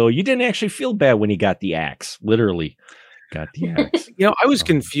sleaze, so you didn't actually feel bad when he got the axe. Literally got the axe. I was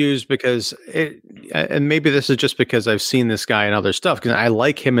confused because and maybe this is just because I've seen this guy in other stuff, because I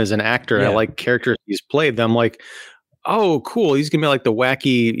like him as an actor. I like characters he's played. I'm like, oh, cool, he's gonna be like the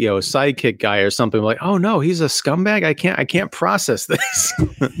wacky, sidekick guy or something. I'm like, oh no, he's a scumbag. I can't process this.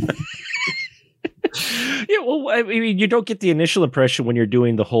 Yeah, well, I mean, you don't get the initial impression when you're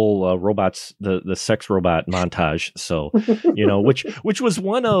doing the whole robots, the sex robot montage. So, which was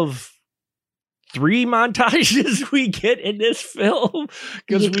one of 3 montages we get in this film.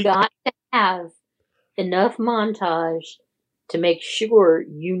 Because we got to have enough montage to make sure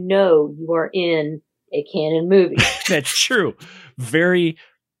you are in a canon movie. That's true. Very,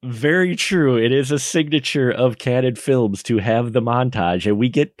 very true. It is a signature of canon films to have the montage, and we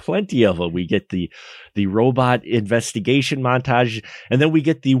get plenty of them. We get the robot investigation montage, and then we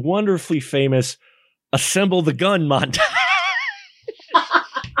get the wonderfully famous assemble the gun montage.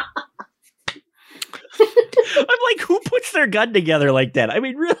 I'm like, who puts their gun together like that? I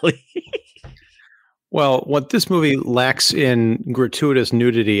mean, really? Well, what this movie lacks in gratuitous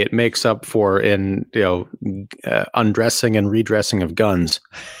nudity, it makes up for in, undressing and redressing of guns.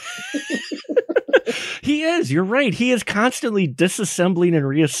 He is. You're right. He is constantly disassembling and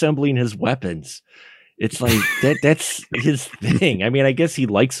reassembling his weapons. It's like that's his thing. I mean, I guess he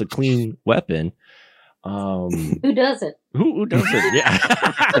likes a clean weapon. Who doesn't? Who doesn't? Yeah.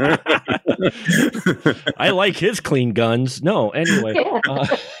 I like his clean guns. No, anyway.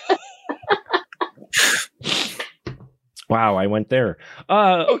 Wow, I went there.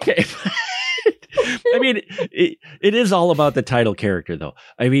 Okay. I mean, it is all about the title character, though.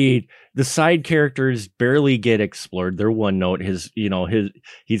 I mean, the side characters barely get explored. They're one note. He's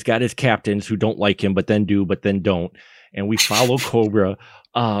got his captains who don't like him, but then do, but then don't. And we follow Cobra.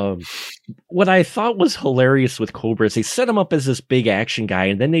 What I thought was hilarious with Cobra is they set him up as this big action guy,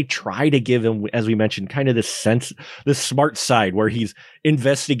 and then they try to give him, as we mentioned, kind of this smart side where he's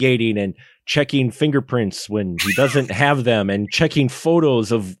investigating and checking fingerprints when he doesn't have them, and checking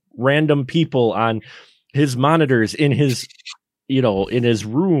photos of random people on his monitors in his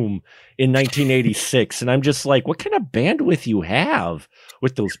room in 1986. And I'm just like, what kind of bandwidth you have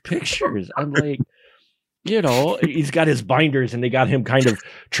with those pictures? I'm like, he's got his binders and they got him kind of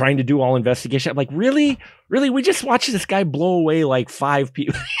trying to do all investigation. I'm like, really? We just watched this guy blow away like 5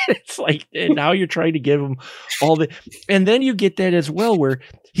 people. It's like, and now you're trying to give him all the, and then you get that as well, where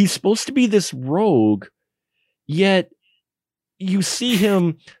he's supposed to be this rogue, yet you see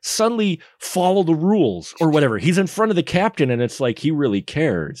him suddenly follow the rules or whatever. He's in front of the captain and it's like, he really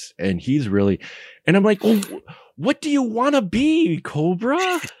cares. And I'm like, oh, what do you want to be,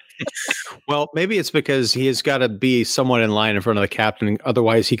 Cobra? Well, maybe it's because he has got to be someone in line in front of the captain.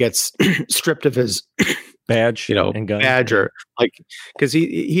 Otherwise, he gets stripped of his badge, and gun. Badge, or like, because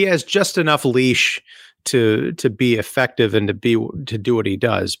he has just enough leash to be effective and to do what he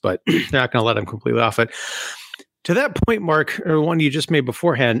does, but they're not going to let him completely off it. To that point, Mark, or one you just made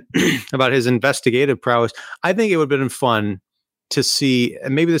beforehand about his investigative prowess, I think it would have been fun to see,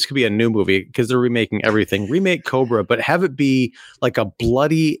 and maybe this could be a new movie because they're remaking everything. Remake Cobra, but have it be like a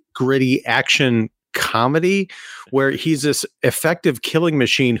bloody, gritty action comedy where he's this effective killing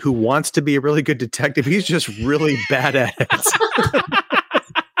machine who wants to be a really good detective. He's just really bad at it.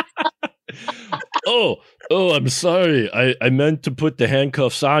 Oh, I'm sorry. I meant to put the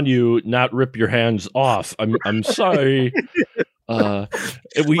handcuffs on you, not rip your hands off. I'm sorry.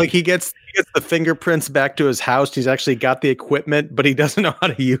 He gets the fingerprints back to his house. He's actually got the equipment, but he doesn't know how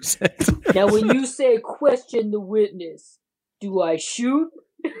to use it. Now, when you say question the witness, do I shoot?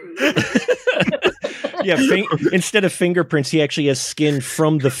 Yeah, instead of fingerprints, he actually has skin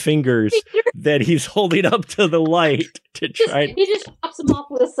from the fingers that he's holding up to the light to try. He just chops him off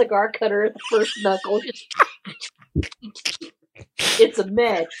with a cigar cutter at the first knuckle. It's a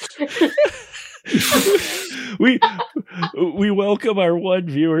match. we welcome our one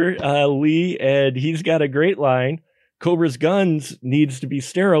viewer, Lee, and he's got a great line. Cobra's guns needs to be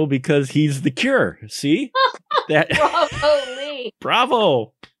sterile because he's the cure. See that? Bravo, Lee.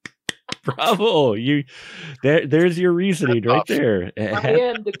 Bravo. There's your reasoning right there. I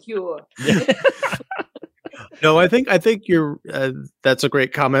am the cure. No, I think you're. That's a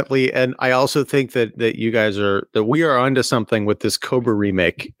great comment, Lee, and I also think that you guys that we are onto something with this Cobra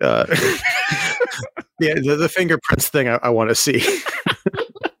remake. Yeah, the fingerprints thing I want to see.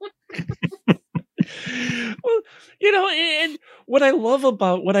 Well, and what I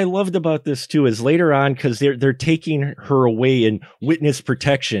loved about this too is later on, because they're taking her away in witness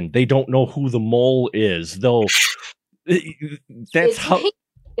protection. They don't know who the mole is, though. That's how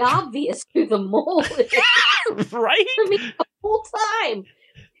obvious who the mole is. Right? I mean, the whole time.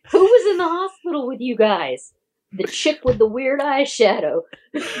 Who was in the hospital with you guys? The chick with the weird eyeshadow.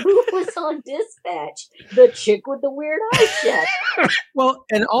 Who was on dispatch? The chick with the weird eyeshadow. Well,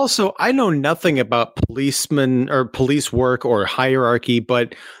 and also, I know nothing about policemen or police work or hierarchy,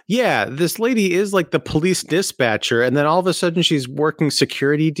 but yeah, this lady is like the police dispatcher, and then all of a sudden she's working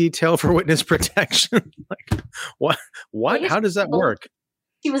security detail for witness protection. Like, what? How does that work?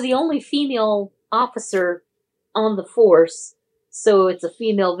 She was the only female officer on the force, so it's a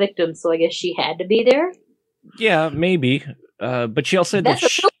female victim, so I guess she had to be there. Yeah, maybe. But she also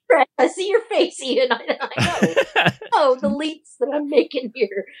That's I see your face, Ian. I know. Oh, the leaps that I'm making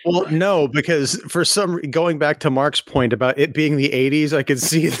here. Well, no, because going back to Mark's point about it being the 80s, I could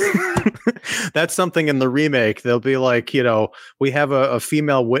see that's something in the remake. They'll be like, we have a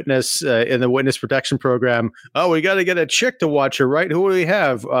female witness in the witness protection program. Oh, we got to get a chick to watch her, right? Who do we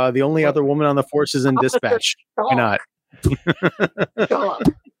have? The only other woman on the force is in dispatch. Why not? Stop.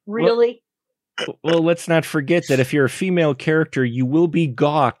 Really? Well, let's not forget that if you're a female character, you will be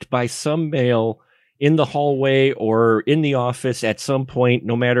gawked by some male in the hallway or in the office at some point,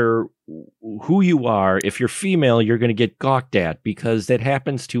 no matter who you are. If you're female, you're going to get gawked at because that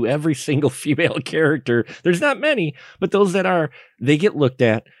happens to every single female character. There's not many, but those that are, they get looked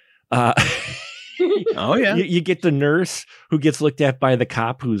at. Oh, yeah. You get the nurse who gets looked at by the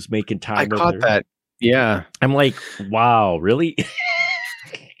cop who's making time. I caught that. Yeah. I'm like, wow, really?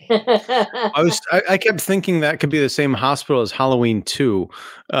 I kept thinking that could be the same hospital as Halloween 2.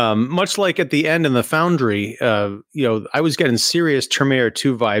 Much like at the end in the Foundry, I was getting serious Terminator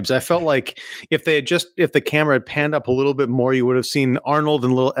 2 vibes. I felt like if the camera had panned up a little bit more, you would have seen Arnold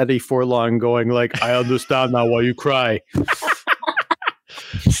and little Eddie Furlong going like, "I understand now why you cry."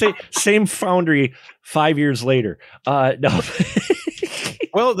 Same Foundry 5 years later. No.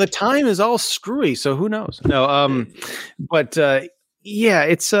 Well, the time is all screwy, so who knows? No, but yeah,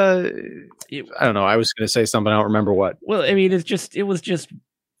 it's I don't know. I was going to say something. I don't remember what. Well, I mean, it was just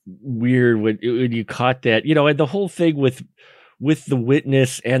weird when you caught that, and the whole thing with the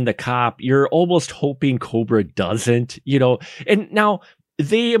witness and the cop. You're almost hoping Cobra doesn't, and now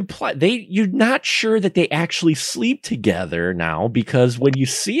you're not sure that they actually sleep together now, because when you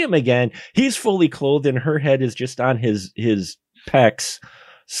see him again, he's fully clothed and her head is just on his pecs.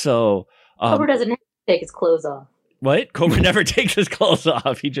 So Cobra doesn't have to take his clothes off. What? Cobra never takes his clothes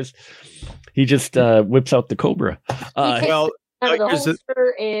off. He just whips out the Cobra. Out of the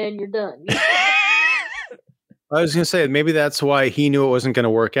holster and you're done. I was going to say, maybe that's why he knew it wasn't going to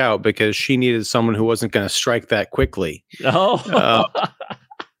work out, because she needed someone who wasn't going to strike that quickly. Oh.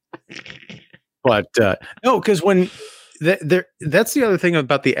 But no, because when that's the other thing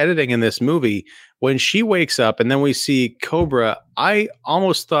about the editing in this movie. When she wakes up and then we see Cobra, I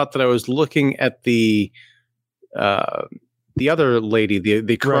almost thought that I was looking at the other lady,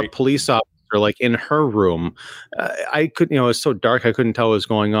 the corrupt police officer, like in her room. I couldn't, it was so dark, I couldn't tell what was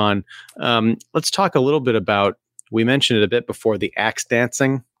going on. Let's talk a little bit about, we mentioned it a bit before, the axe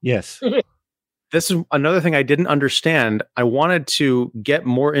dancing. Yes. This is another thing I didn't understand. I wanted to get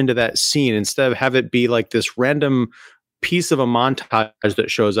more into that scene instead of have it be like this random piece of a montage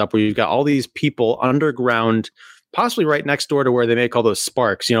that shows up where you've got all these people underground, possibly right next door to where they make all those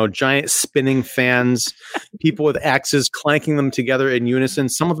sparks, giant spinning fans, people with axes clanking them together in unison.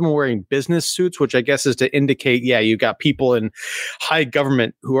 Some of them are wearing business suits, which I guess is to indicate, you got people in high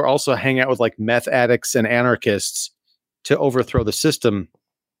government who are also hanging out with like meth addicts and anarchists to overthrow the system.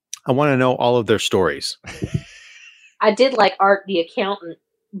 I want to know all of their stories. I did like Art the accountant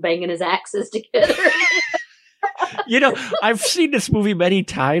banging his axes together. I've seen this movie many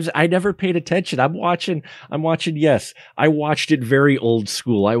times. I never paid attention. I'm watching. Yes, I watched it very old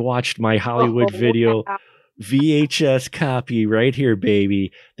school. I watched my Hollywood video VHS copy right here,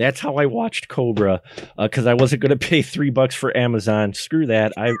 baby. That's how I watched Cobra, because I wasn't going to pay $3 for Amazon. Screw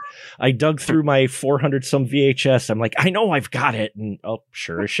that. I dug through my 400 some VHS. I'm like, I know I've got it, and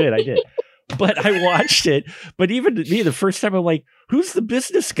sure as shit, I did. But I watched it. But even me, the first time, I'm like, who's the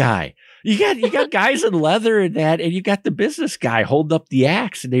business guy? You got guys in leather and that, and you got the business guy holding up the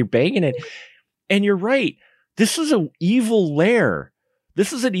axe and they're banging it. And you're right. This is an evil lair.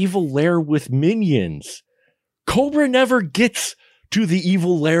 This is an evil lair with minions. Cobra never gets to the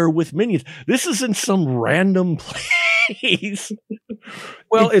evil lair with minions. This is in some random place.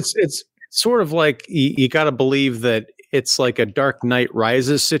 Well, it's sort of like you got to believe that it's like a Dark Knight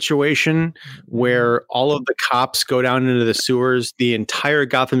Rises situation where all of the cops go down into the sewers. The entire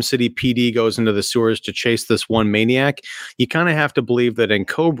Gotham City PD goes into the sewers to chase this one maniac. You kind of have to believe that in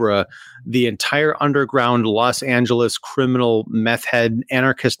Cobra, the entire underground Los Angeles criminal meth head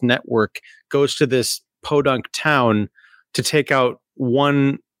anarchist network goes to this podunk town to take out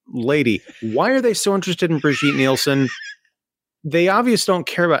one lady. Why are they so interested in Brigitte Nielsen? They obviously don't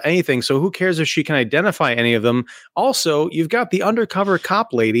care about anything, so who cares if she can identify any of them? Also, you've got the undercover cop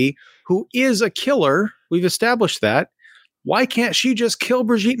lady who is a killer. We've established that. Why can't she just kill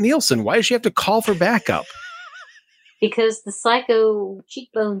Brigitte Nielsen? Why does she have to call for backup? Because the psycho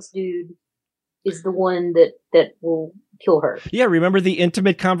cheekbones dude is the one that will kill her. Yeah, remember the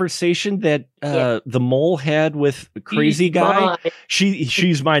intimate conversation that the mole had with the crazy guy?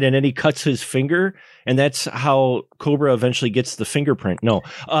 She's mine, and then he cuts his finger, and that's how Cobra eventually gets the fingerprint. No,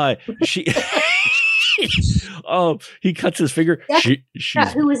 he cuts his finger.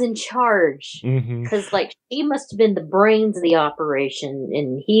 That's who was in charge, because she must have been the brains of the operation,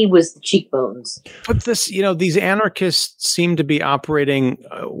 and he was the cheekbones. But these anarchists seem to be operating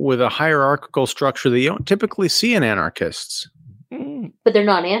with a hierarchical structure that you don't typically see in anarchists. But they're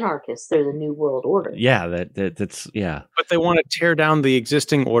not anarchists; they're the New World Order. Yeah, that's yeah. But they want to tear down the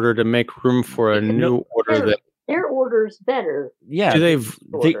existing order to make room for a new order. Their order's better. Yeah,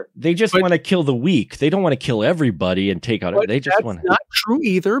 they just want to kill the weak. They don't want to kill everybody and take out. They just want. Not true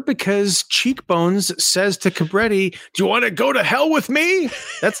either, because Cheekbones says to Cabretti, "Do you want to go to hell with me?"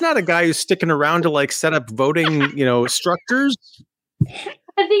 That's not a guy who's sticking around to set up voting, structures.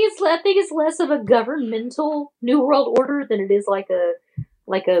 I think it's less of a governmental New World Order than it is like a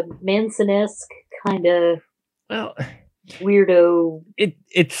Manson-esque kind of. Well, weirdo.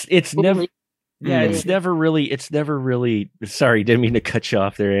 It's never. Yeah, it's never really. Sorry, didn't mean to cut you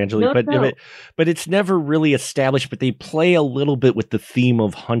off there, Angela. But it's never really established. But they play a little bit with the theme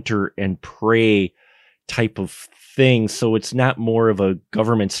of hunter and prey type of thing. So it's not more of a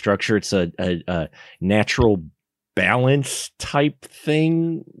government structure. It's a natural balance type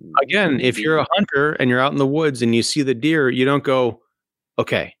thing. Again, if you're a hunter and you're out in the woods and you see the deer, you don't go,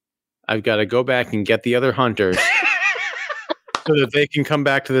 okay, I've got to go back and get the other hunters. So that they can come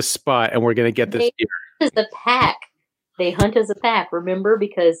back to this spot and we're going to get this deer. As a pack. They hunt as a pack, remember?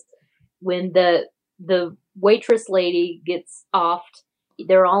 Because when the waitress lady gets offed,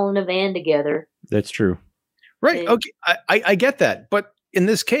 they're all in a van together. That's true. Right. Okay. I get that. But in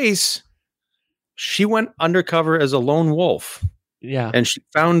this case, she went undercover as a lone wolf. Yeah. And she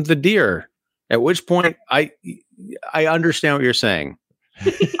found the deer. At which point, I understand what you're saying.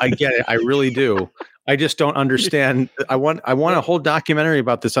 I get it. I really do. I just don't understand. I want a whole documentary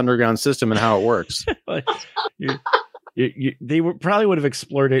about this underground system and how it works. They probably would have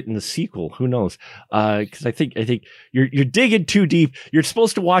explored it in the sequel. Who knows? Because I think you're digging too deep. You're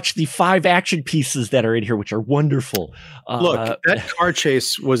supposed to watch the 5 action pieces that are in here, which are wonderful. Look, that car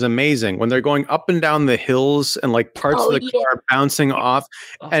chase was amazing when they're going up and down the hills and like parts of the car bouncing off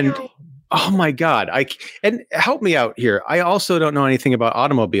and. Oh my God. And help me out here. I also don't know anything about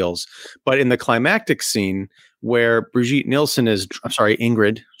automobiles, but in the climactic scene where Brigitte Nielsen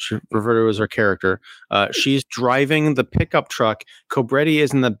Ingrid, she referred to as her character, she's driving the pickup truck. Cobretti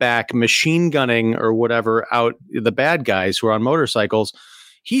is in the back, machine gunning or whatever out the bad guys who are on motorcycles.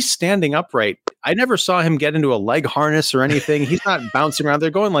 He's standing upright. I never saw him get into a leg harness or anything. He's not bouncing around. They're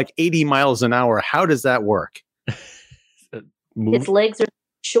going like 80 miles an hour. How does that work? His legs are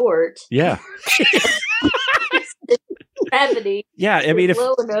short. Yeah. Gravity. Yeah, I mean, if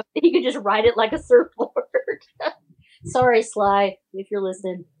low enough, he could just ride it like a surfboard. Sorry, Sly, if you're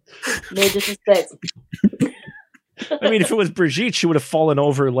listening. No disrespect. I mean, if it was Brigitte, she would have fallen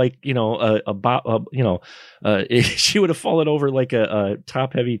over like she would have fallen over like a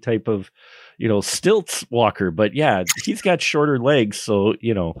top heavy type of stilts walker. But yeah, he's got shorter legs, so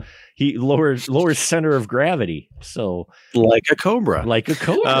he lowers center of gravity. So like a cobra.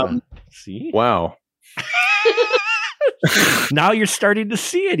 See? Wow. Now you're starting to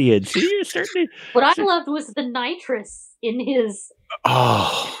see it, Ian. See, you're starting to... What I loved was the nitrous in his.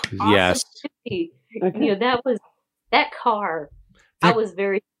 Oh, yes. That car. I was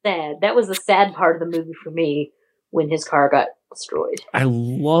very sad. That was the sad part of the movie for me when his car got destroyed. I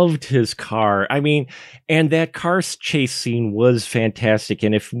loved his car. I mean, and that car chase scene was fantastic.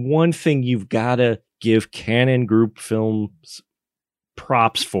 And if one thing you've got to give Cannon Group films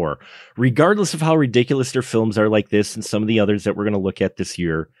props for, regardless of how ridiculous their films are like this and some of the others that we're going to look at this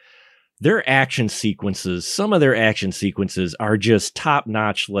year, their action sequences, some of their action sequences are just top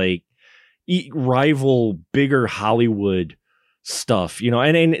notch, like rival bigger Hollywood stuff,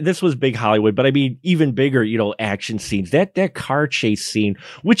 and this was big Hollywood, but I mean, even bigger, action scenes, that car chase scene,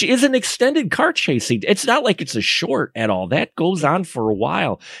 which is an extended car chase scene. It's not like it's a short at all. That goes on for a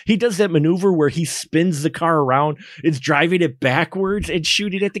while. He does that maneuver where he spins the car around. It's driving it backwards and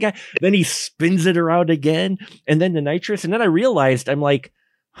shooting at the guy. Then he spins it around again. And then the nitrous. And then I realized, I'm like,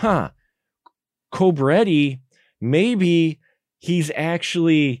 Cobretti, maybe he's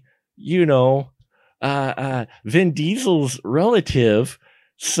actually, Vin Diesel's relative.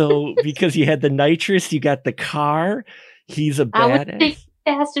 So because you had the nitrous, you got the car. He's a badass. I would think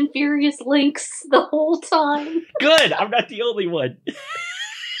Fast and Furious links the whole time. Good. I'm not the only one.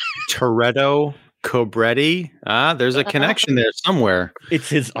 Toretto, Cobretti. There's a connection there somewhere. It's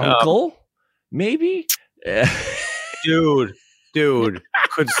his uncle, maybe. Dude,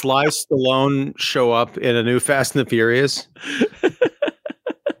 could Sly Stallone show up in a new Fast and the Furious?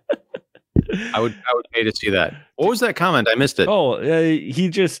 I would pay to see that. What was that comment? I missed it. He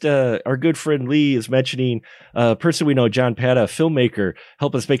just our good friend Lee is mentioning a person we know, John Pata, filmmaker,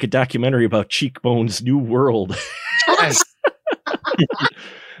 help us make a documentary about Cheekbone's New World. Yes.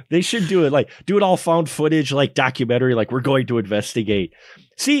 They should do it all found footage, like documentary, like we're going to investigate.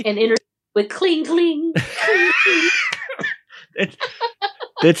 See, and with cling cling.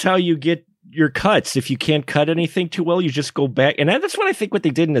 That's how you get your cuts. If you can't cut anything too well, you just go back. And that's what I think what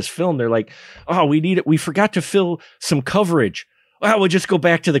they did in this film. They're like, oh, we forgot to fill some coverage. Well, we'll just go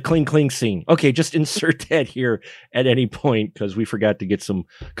back to the cling cling scene. Okay, just insert that here at any point because we forgot to get some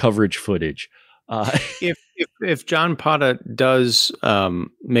coverage footage. If John Pata does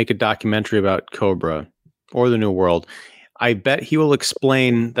make a documentary about Cobra or the New World, I bet he will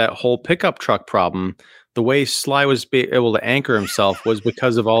explain that whole pickup truck problem. The way Sly was able to anchor himself was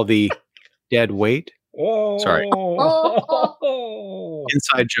because of all the dead weight. Oh, sorry. Oh.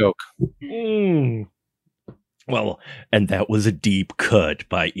 Inside joke. Mm. Well, and that was a deep cut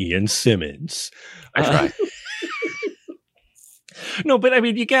by Ian Simmons. I tried. No, but I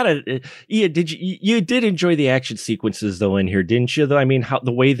mean, you gotta, Ian. You did enjoy the action sequences though in here, didn't you? Though I mean, how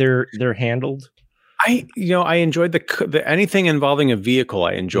the way they're handled. I enjoyed the anything involving a vehicle.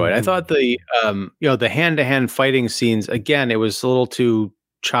 I enjoyed. I thought the the hand-to-hand fighting scenes, again, it was a little too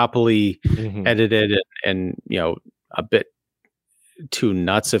choppily edited and a bit too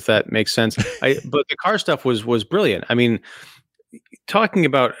nuts, if that makes sense. But the car stuff was brilliant. I mean, talking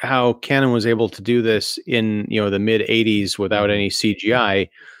about how Cannon was able to do this in the mid 80s without any CGI,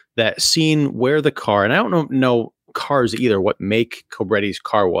 that scene where the car, and I don't know cars either, what make Cobretti's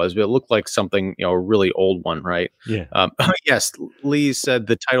car was, but it looked like something, a really old one, right? Yeah. Yes, Lee said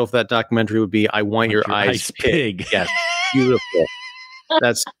the title of that documentary would be "I Want Your Eyes Pig." Yes, beautiful.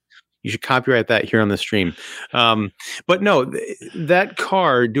 You should copyright that here on the stream. But no, that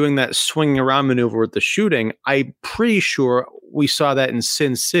car doing that swinging around maneuver with the shooting, I'm pretty sure we saw that in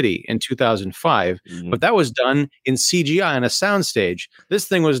Sin City in 2005, but that was done in CGI on a soundstage. This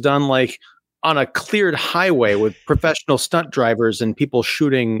thing was done like on a cleared highway with professional stunt drivers and people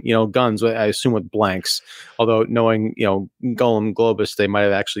shooting, guns, I assume with blanks. Although knowing, Golan Globus, they might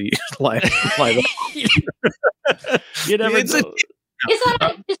have actually used live. You never know. It's all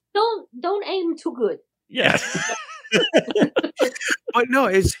right. Just don't aim too good. Yes. But no,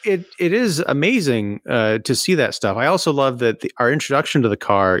 it is amazing to see that stuff. I also love that our introduction to the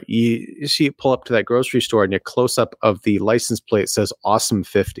car, you see it pull up to that grocery store and a close up of the license plate says "Awesome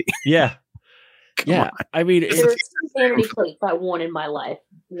 50." Yeah. Come on. I mean, there are two vanity plates I want in my life.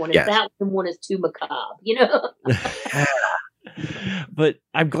 One is that one, and one is too macabre. But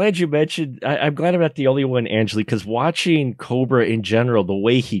I'm glad you mentioned. I'm glad I'm not the only one, Angeli, because watching Cobra in general, the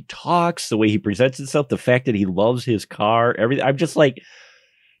way he talks, the way he presents himself, the fact that he loves his car, everything. I'm just like,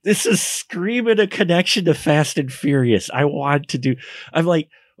 this is screaming a connection to Fast and Furious. I want to do. I'm like,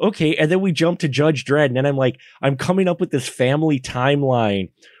 okay, and then we jump to Judge Dredd, and then I'm like, I'm coming up with this family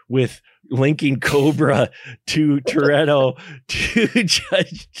timeline with linking Cobra to Toretto to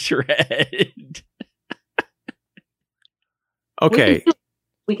Judge Dredd. Okay.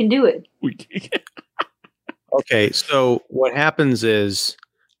 We can do it. Okay, so what happens is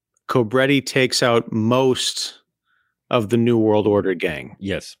Cobretti takes out most of the New World Order gang.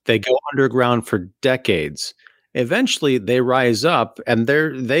 Yes. They go underground for decades. Eventually, they rise up and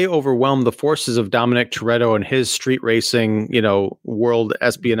they overwhelm the forces of Dominic Toretto and his street racing, world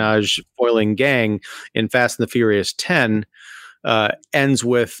espionage foiling gang in Fast and the Furious 10. Ends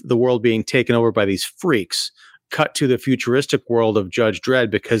with the world being taken over by these freaks. Cut to the futuristic world of Judge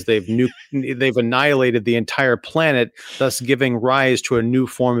Dredd because they've annihilated the entire planet, thus giving rise to a new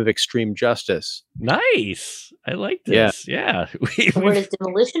form of extreme justice. Nice. I like this. Yeah. Where does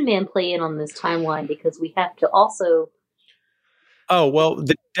Demolition Man play in on this timeline? Because we have to also. Oh, well,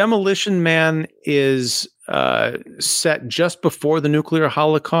 the Demolition Man is set just before the nuclear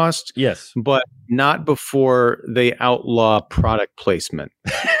holocaust. Yes. But not before they outlaw product placement.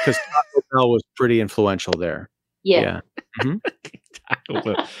 Because Taco Bell was pretty influential there. Yeah. Mm-hmm.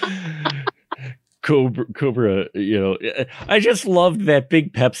 Cobra, I just loved that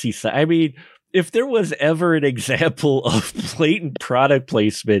big Pepsi sign. I mean, if there was ever an example of blatant product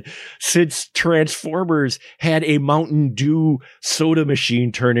placement since Transformers had a Mountain Dew soda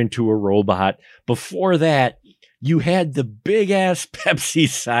machine turn into a robot, before that, you had the big ass Pepsi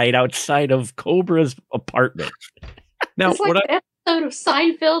sign outside of Cobra's apartment. Now, it's like an episode of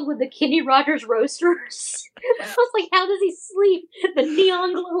Seinfeld with the Kenny Rogers roasters. I was like, how does he sleep? The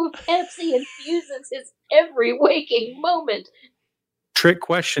neon glow of Pepsi infuses his every waking moment. Trick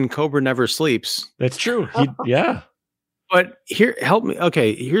question, Cobra never sleeps. That's true. Yeah. But help me.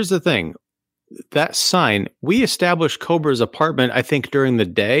 Okay, here's the thing. That sign, we established Cobra's apartment, I think, during the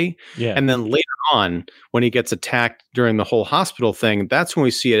day. Yeah. And then later on, when he gets attacked during the whole hospital thing, that's when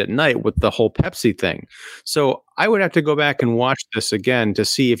we see it at night with the whole Pepsi thing. So I would have to go back and watch this again to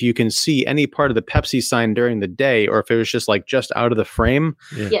see if you can see any part of the Pepsi sign during the day or if it was just out of the frame.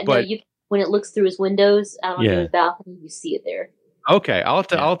 Yeah, but when it looks through his windows out on his balcony, you see it there. Okay, I'll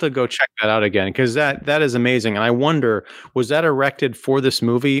have to go check that out again because that is amazing. And I wonder, was that erected for this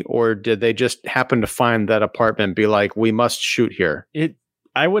movie or did they just happen to find that apartment and be like, we must shoot here?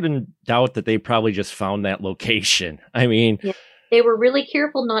 I wouldn't doubt that they probably just found that location. I mean, they were really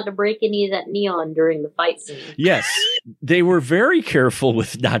careful not to break any of that neon during the fight scene. Yes, they were very careful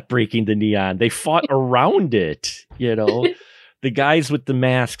with not breaking the neon. They fought around it, the guys with the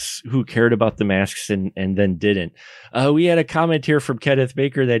masks who cared about the masks and then didn't. We had a comment here from Kenneth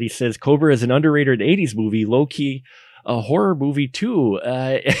Baker that he says Cobra is an underrated 80s movie, low key a horror movie too.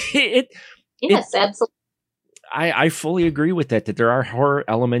 Yes, absolutely. I fully agree with that there are horror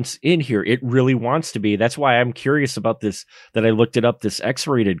elements in here. It really wants to be. That's why I'm curious about this, that I looked it up, this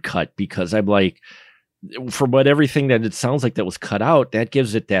X-rated cut, because I'm like, from everything that it sounds like that was cut out, that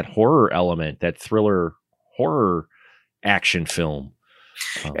gives it that horror element, that thriller horror action film.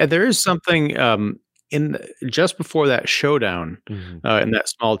 And there is something just before that showdown in that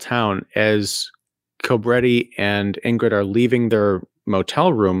small town, as Cobretti and Ingrid are leaving their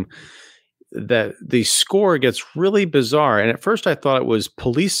motel room, that the score gets really bizarre. And at first I thought it was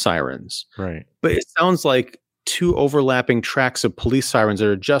police sirens. Right. But it sounds like two overlapping tracks of police sirens that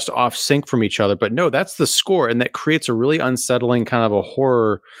are just off sync from each other. But no, that's the score. And that creates a really unsettling kind of a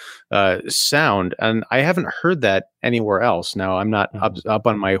horror sound. And I haven't heard that anywhere else. Now, I'm not up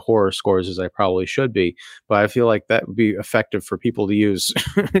on my horror scores as I probably should be, but I feel like that would be effective for people to use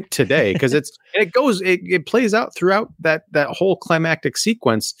today, because it plays out throughout that whole climactic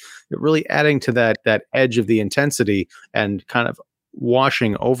sequence, really adding to that edge of the intensity and kind of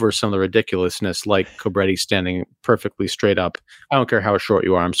washing over some of the ridiculousness, like Cobretti standing perfectly straight up. I don't care how short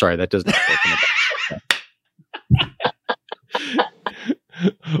you are. I'm sorry, that doesn't work in the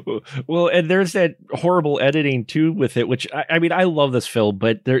Well, and there's that horrible editing too with it, which I mean, I love this film,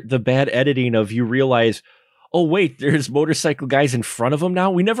 but the bad editing of, you realize, oh wait, there's motorcycle guys in front of him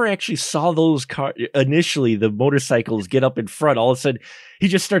now. We never actually saw those initially, the motorcycles get up in front. All of a sudden, he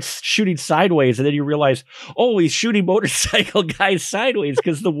just starts shooting sideways, and then you realize, oh, he's shooting motorcycle guys sideways,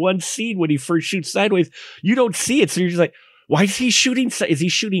 because the one scene when he first shoots sideways, you don't see it, so you're just like, why is he shooting? Is he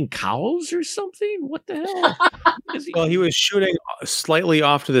shooting cows or something? What the hell? Well, he was shooting slightly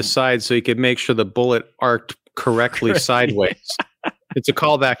off to the side so he could make sure the bullet arced correctly sideways. It's a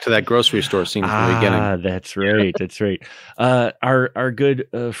callback to that grocery store scene from the beginning. That's right. That's right. Our good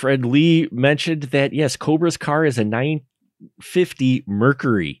friend Lee mentioned that, yes, Cobra's car is a 950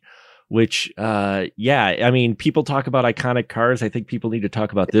 Mercury, which, I mean, people talk about iconic cars. I think people need to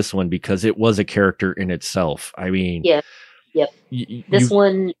talk about this one because it was a character in itself. I mean, yeah. Yep. This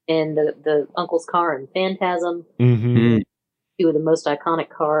one and the Uncle's car and Phantasm, two of the most iconic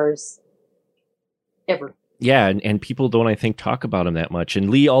cars ever. Yeah, and people don't, I think, talk about him that much. And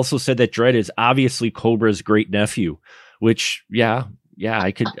Lee also said that Dredd is obviously Cobra's great nephew, which, I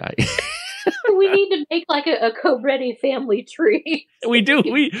could. We need to make like a Cobretti family tree. We do.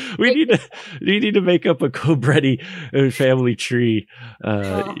 We need to make up a Cobretti family tree.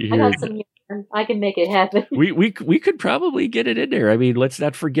 I got some yarn. I can make it happen. We could probably get it in there. I mean, let's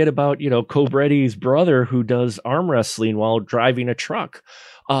not forget about Cobretti's brother who does arm wrestling while driving a truck.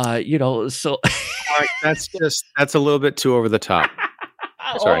 So that's a little bit too over the top.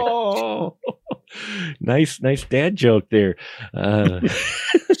 Sorry. Oh, nice dad joke there. And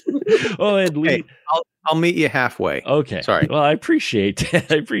Lee, hey, I'll meet you halfway. Okay. Sorry. Well, I appreciate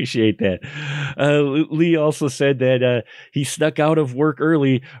that. Lee also said that he snuck out of work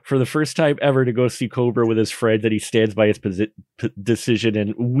early for the first time ever to go see Cobra with his friend, that he stands by his decision,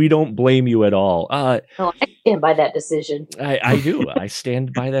 and we don't blame you at all. I stand by that decision. I do. I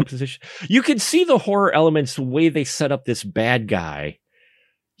stand by that position. You can see the horror elements, the way they set up this bad guy.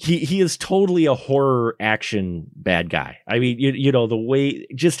 He is totally a horror action bad guy. I mean, the way,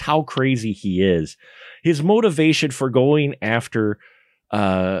 just how crazy he is. His motivation for going after,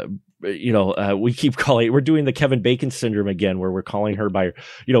 we keep calling, we're doing the Kevin Bacon syndrome again, where we're calling her by,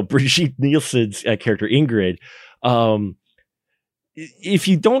 Brigitte Nielsen's character, Ingrid. If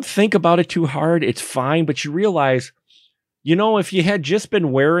you don't think about it too hard, it's fine. But you realize, if you had just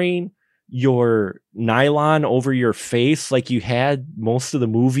been wearing your nylon over your face like you had most of the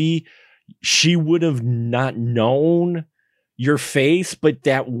movie, she would have not known your face. But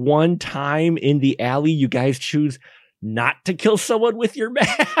that one time in the alley, you guys choose not to kill someone with your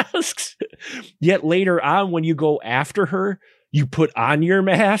masks. Yet later on, when you go after her, you put on your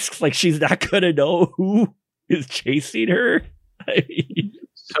masks like she's not going to know who is chasing her.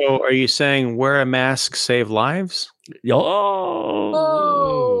 So are you saying wear a mask, save lives?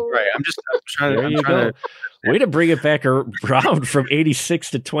 Oh, right. I'm trying to. Way to bring it back around from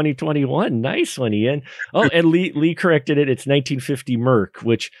 86 to 2021. Nice one, Ian. Oh, and Lee corrected it. It's 1950 Merc,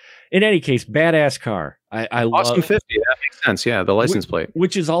 which, in any case, badass car. I love. Awesome 50. That makes sense. Yeah, the license plate.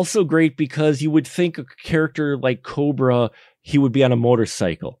 Which is also great because you would think a character like Cobra, he would be on a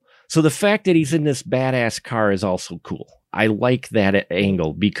motorcycle. So the fact that he's in this badass car is also cool. I like that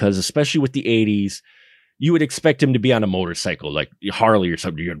angle because, especially with the 80s, you would expect him to be on a motorcycle, like Harley or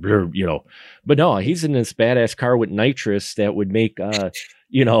something, you know. But no, he's in this badass car with nitrous that would make,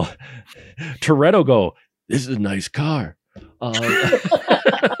 you know, Toretto go, "This is a nice car.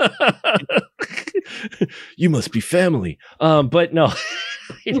 You must be family." But no.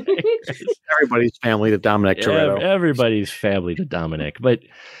 Everybody's family to Dominic Toretto. Everybody's family to Dominic. But,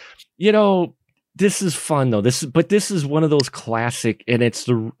 you know, this is fun though. This is one of those classic, and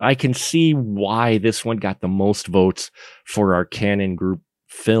I can see why this one got the most votes for our Canon Group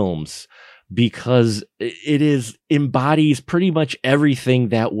films, because it embodies pretty much everything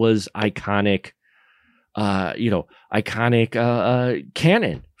that was iconic,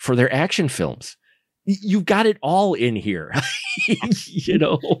 Canon for their action films. You've got it all in here, you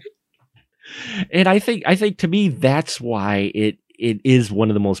know. And I think to me that's why it is one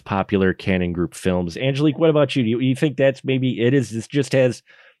of the most popular Canon Group films. Angelique, what about you? Do you think that's maybe it is? This just has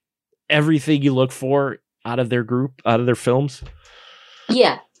everything you look for out of their group, out of their films?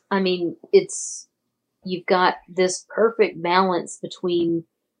 Yeah. I mean, you've got this perfect balance between,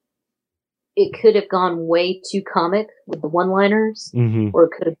 it could have gone way too comic with the one-liners, or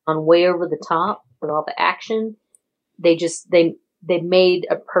it could have gone way over the top with all the action. They made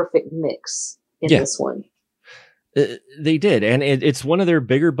a perfect mix in this one. They did, and it's one of their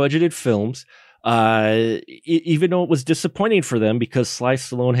bigger budgeted films. Even though it was disappointing for them because Sly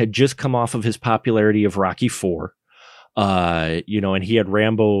Stallone had just come off of his popularity of Rocky IV, you know, and he had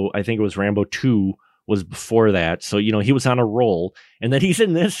Rambo. I think it was Rambo 2 was before that, so you know he was on a roll, and then he's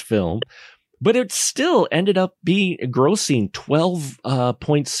in this film. But it still ended up grossing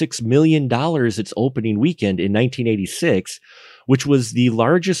 $12.6 million its opening weekend in 1986, which was the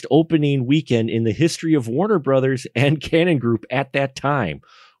largest opening weekend in the history of Warner Brothers and Canon Group at that time,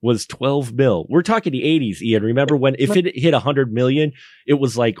 was 12 mil. We're talking the 80s, Ian. Remember when, if it hit 100 million, it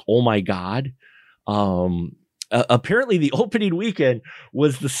was like, oh my God. Apparently the opening weekend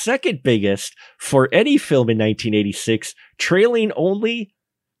was the second biggest for any film in 1986, trailing only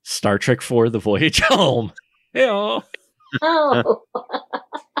Star Trek IV: The Voyage Home. Oh.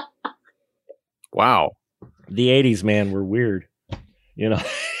 Wow. The 80s, man, were weird. You know.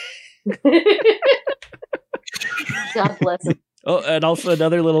 God bless him. Oh, and also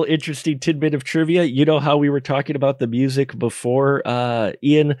another little interesting tidbit of trivia. You know how we were talking about the music before,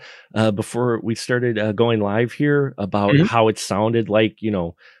 Ian, before we started going live here, about how it sounded like, you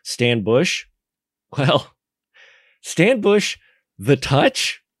know, Stan Bush? Well, Stan Bush, The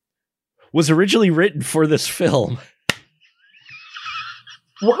Touch, was originally written for this film.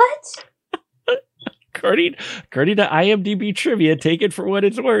 What? According to IMDb trivia, take it for what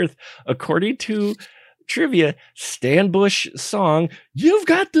it's worth. According to trivia, Stan Bush song, "You've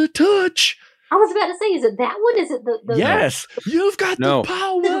Got the Touch." I was about to say, is it that one? Is it the Yes, you've got the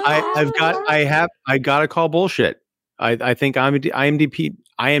power. I gotta call bullshit. I think IMDb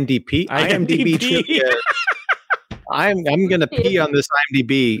trivia. I'm gonna pee on this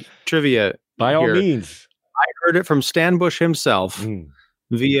IMDb trivia. By all means. I heard it from Stan Bush himself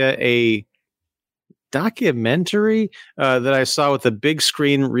via a documentary that I saw with the big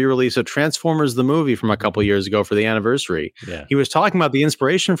screen re-release of Transformers the movie from a couple years ago for the anniversary. Yeah. He was talking about the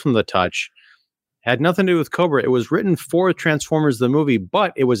inspiration from The Touch. Had nothing to do with Cobra. It was written for Transformers the movie,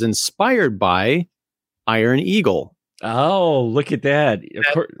 but it was inspired by Iron Eagle. Oh, look at that.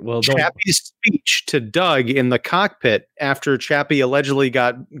 Well, Chappie's speech to Doug in the cockpit after Chappie allegedly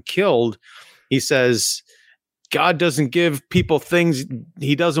got killed, he says, God doesn't give people things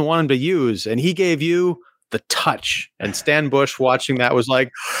he doesn't want them to use, and he gave you the touch. And Stan Bush watching that was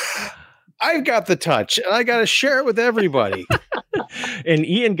like, I've got the touch, and I got to share it with everybody. And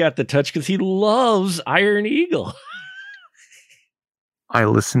Ian got the touch because he loves Iron Eagle. I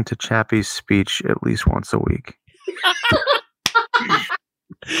listen to Chappie's speech at least once a week.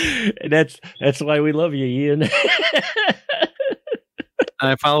 And that's why we love you, Ian. And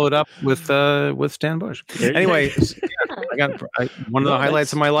I follow it up with Stan Bush. Anyway, I got one of the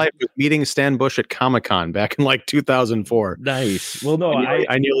highlights of my life was meeting Stan Bush at Comic-Con back in like 2004. Nice. Well, no,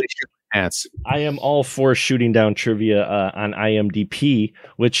 I nearly shoot my pants. I am all for shooting down trivia on IMDb,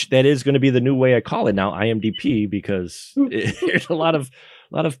 which that is going to be the new way I call it now, IMDb, because there's a lot of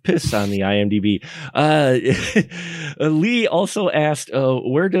piss on the IMDb. Lee also asked,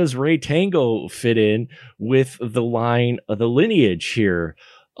 where does Ray Tango fit in with the line of the lineage here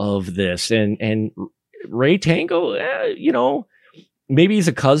of this? And Ray Tango, you know, maybe he's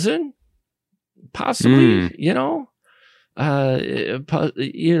a cousin, possibly, you know, because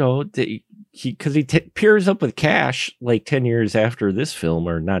he pairs up with Cash like 10 years after this film,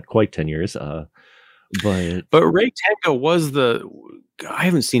 or not quite 10 years, But Ray Tango was I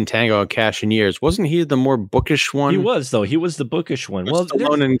haven't seen Tango and Cash in years. Wasn't he the more bookish one? He was, though. He was the bookish one. Well,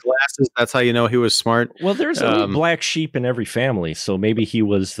 Stallone in glasses. That's how you know he was smart. Well, there's a black sheep in every family, so maybe he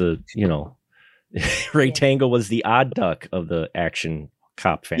was the, Ray Tango was the odd duck of the action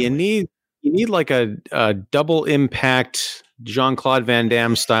cop family. You need like a double impact Jean-Claude Van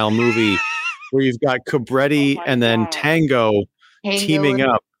Damme style movie where you've got Cobretti and then Tango teaming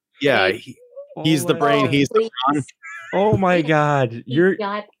up. Yeah, he's the brain. He's the Ron. Oh my God! You've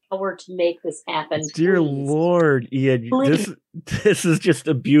got power to make this happen. Dear Lord, Ian, this is just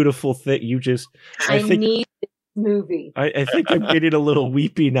a beautiful thing. I need this movie. I think I'm getting a little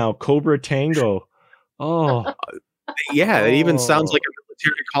weepy now. Cobra Tango. Oh, yeah, it even sounds like a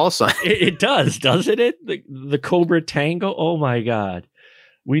military call sign. It does, doesn't it? The Cobra Tango. Oh my God,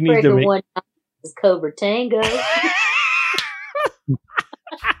 we need to make one is Cobra Tango.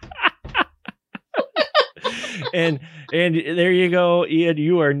 and there you go, Ian.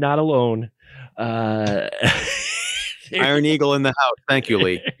 You are not alone. Iron Eagle in the house. Thank you,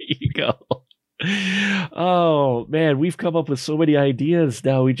 Lee. There you go. Oh man, we've come up with so many ideas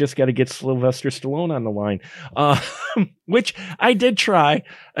now. We just got to get Sylvester Stallone on the line, which I did try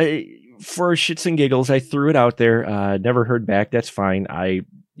for shits and giggles. I threw it out there. Never heard back. That's fine.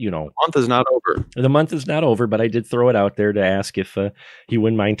 The month is not over. The month is not over, but I did throw it out there to ask if he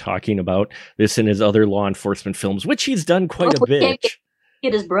wouldn't mind talking about this in his other law enforcement films, which he's done quite a bit.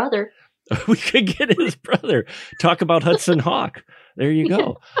 Get his brother. We could get his brother. Talk about Hudson Hawk. There you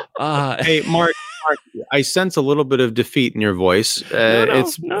go. Hey, Mark, I sense a little bit of defeat in your voice.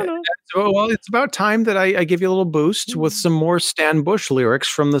 No. Well, it's about time that I give you a little boost with some more Stan Bush lyrics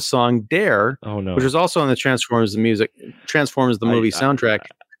from the song Dare, which is also on the Transformers the movie soundtrack.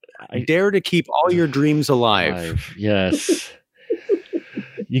 Dare to keep all your dreams alive. Yes.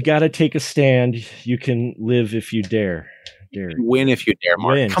 You got to take a stand. You can live if you dare. Win if you dare,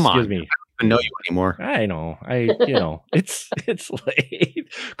 Mark. Come on. Excuse me. I don't know you anymore. I know. It's late.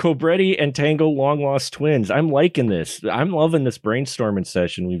 Cobretti and Tango long lost twins. I'm liking this. I'm loving this brainstorming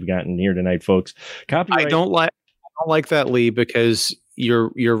session we've gotten here tonight, folks. Copyright. I don't like that, Lee, because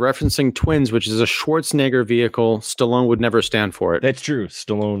you're referencing twins, which is a Schwarzenegger vehicle. Stallone would never stand for it. That's true.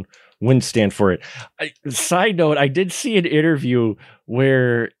 Stallone wouldn't stand for it. Side note, I did see an interview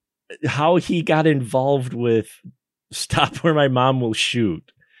where how he got involved with Stop Where My Mom Will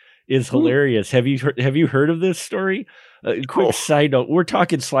Shoot is hilarious. Have you heard of this story? Quick side note. We're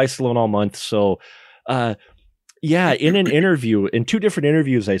talking Sly Stallone all month. So, in an interview, in two different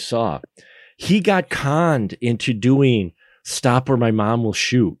interviews I saw, he got conned into doing Stop Where My Mom Will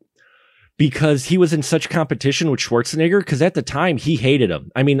Shoot because he was in such competition with Schwarzenegger. Because at the time he hated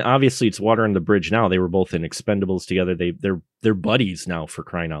him. I mean, obviously it's water on the bridge now. They were both in Expendables together. They're buddies now, for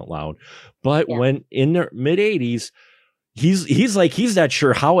crying out loud. But when in their mid 80s, he's not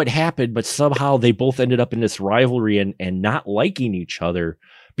sure how it happened, but somehow they both ended up in this rivalry and not liking each other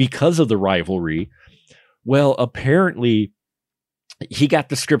because of the rivalry. Well, apparently he got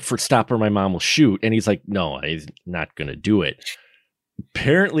the script for Stop Where My Mom Will Shoot, and he's like, no, I'm not going to do it.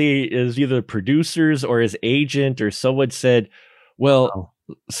 Apparently it was either the producers or his agent or someone said, well,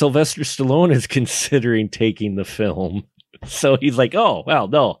 Sylvester Stallone is considering taking the film. So he's like, oh, well,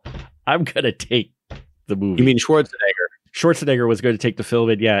 no, I'm going to take the movie. You mean Schwarzenegger? Schwarzenegger was going to take the film,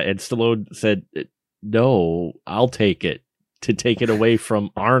 and Stallone said, no, I'll take it, to take it away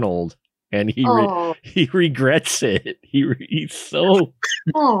from Arnold. And he regrets it. He's so.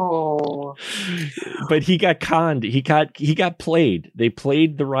 But he got conned. He got played. They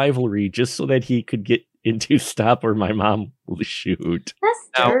played the rivalry just so that he could get into Stop Where My Mom Will Shoot. That's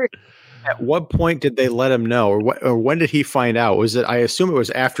dirty. At what point did they let him know, or when did he find out? Was it? I assume it was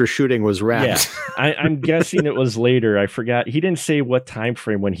after shooting was wrapped. Yeah, I'm guessing it was later. I forgot. He didn't say what time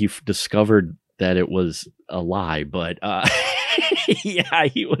frame when he discovered that it was a lie, but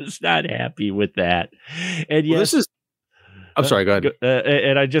he was not happy with that. And yes, I'm sorry. Go ahead.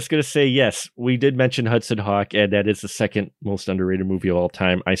 And I'm just going to say, yes, we did mention Hudson Hawk, and that is the second most underrated movie of all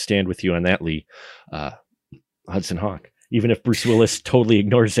time. I stand with you on that, Lee. Hudson Hawk. Even if Bruce Willis totally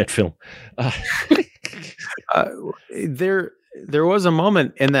ignores that film. There was a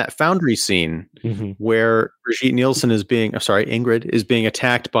moment in that foundry scene where Ingrid is being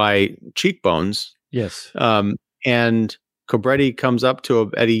attacked by cheekbones. Yes. And Cobretti comes up to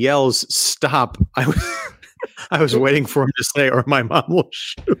him and he yells, "Stop." I was waiting for him to say, "Or my mom will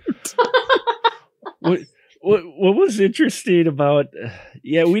shoot." What was interesting about,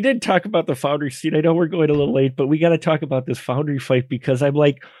 we did talk about the foundry scene. I know we're going a little late, but we got to talk about this foundry fight because I'm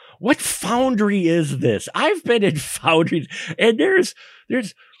like, what foundry is this? I've been in foundries, and there's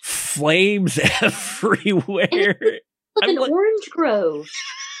flames everywhere. Like an orange grove.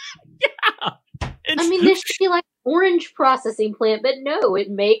 Yeah. I mean, this should be like an orange processing plant, but no, it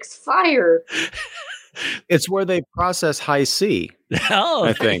makes fire. It's where they process high C. Oh,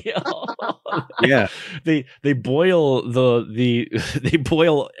 I think. Yeah. They boil they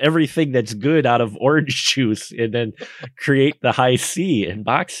boil everything that's good out of orange juice and then create the high C and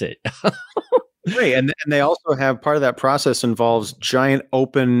box it. Right, and they also have part of that process involves giant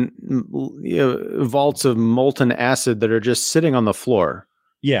open vaults of molten acid that are just sitting on the floor.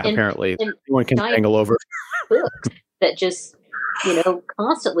 Yeah, apparently anyone can dangle over. Hooks that just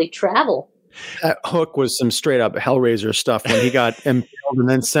constantly travel. That hook was some straight up Hellraiser stuff when he got impaled and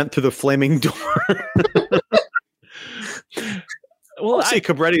then sent through the flaming door. Well, I see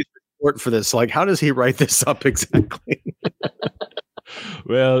Cabretti's report for this. Like, how does he write this up exactly?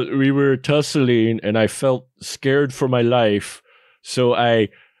 Well, we were tussling and I felt scared for my life. So I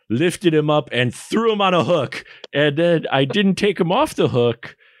lifted him up and threw him on a hook. And then I didn't take him off the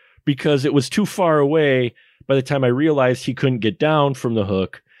hook because it was too far away by the time I realized he couldn't get down from the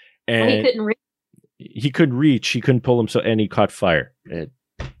hook. And he couldn't reach. He couldn't reach. He couldn't pull himself, and he caught fire. It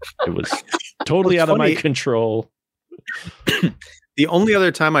was totally out of my control. The only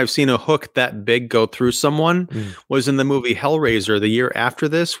other time I've seen a hook that big go through someone was in the movie Hellraiser the year after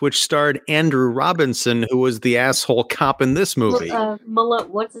this, which starred Andrew Robinson, who was the asshole cop in this movie. Malone,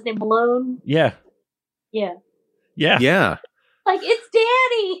 what's his name? Malone? Yeah. Yeah. Yeah. Yeah. Like, it's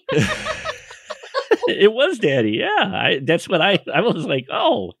Daddy. It was Daddy. Yeah. That's what I was like,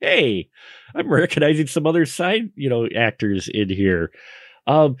 oh, hey, I'm recognizing some other side, actors in here.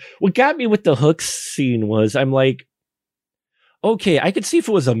 What got me with the hook scene was I'm like, okay, I could see if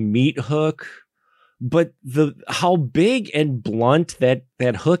it was a meat hook, but how big and blunt that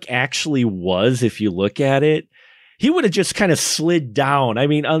hook actually was, if you look at it, he would have just kind of slid down. I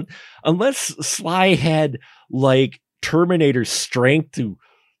mean, unless Sly had like Terminator strength to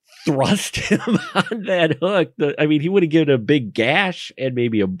thrust him on that hook, he would have given a big gash and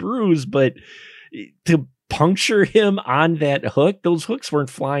maybe a bruise, but to puncture him on that hook, those hooks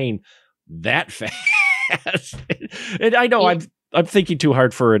weren't flying that fast. And I know I'm thinking too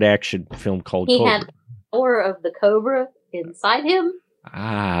hard for an action film called Cobra. He had the power of the Cobra inside him.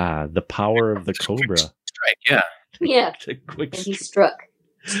 Ah, the power of the Cobra. Strike, yeah. Yeah. And he struck.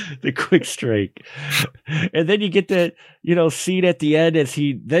 The quick strike. And then you get the, scene at the end as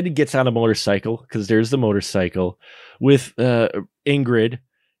he gets on a motorcycle, because there's the motorcycle with Ingrid.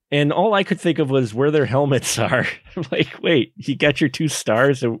 And all I could think of was where their helmets are. I'm like, wait, you got your 2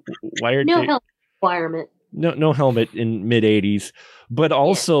 stars? And why are no helmet requirement? No helmet in mid 80s, but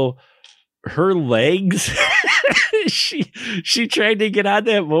also her legs. She tried to get on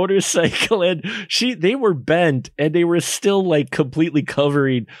that motorcycle and they were bent and they were still like completely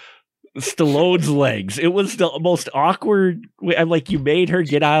covering Stallone's legs. It was the most awkward way. I'm like, you made her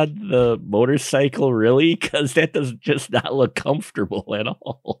get on the motorcycle, really? Because that does just not look comfortable at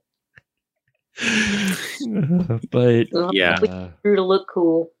all. But yeah, to look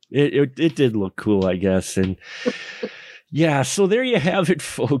cool. It did look cool, I guess. And yeah, so there you have it,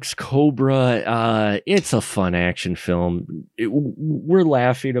 folks. Cobra. It's a fun action film. We're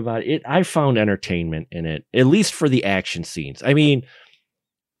laughing about it. I found entertainment in it, at least for the action scenes. I mean,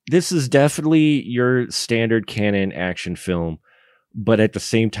 this is definitely your standard canon action film. But at the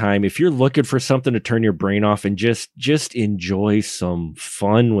same time, if you're looking for something to turn your brain off and just enjoy some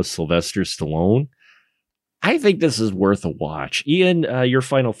fun with Sylvester Stallone, I think this is worth a watch. Ian, your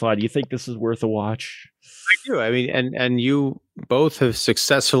final thought. Do you think this is worth a watch? I do. I mean, and you both have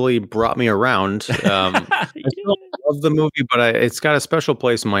successfully brought me around. I still love the movie, but it's got a special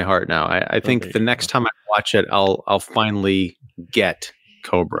place in my heart now. I think the next time I watch it, I'll finally get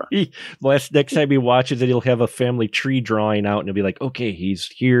Cobra. Next time he watches it, he'll have a family tree drawing out, and he'll be like, "Okay, he's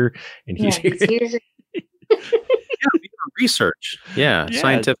here, and he's here." Research,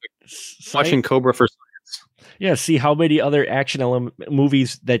 scientific. Watching Cobra for science. Yeah, see how many other action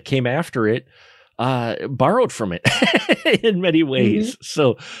movies that came after it borrowed from it in many ways. Mm-hmm.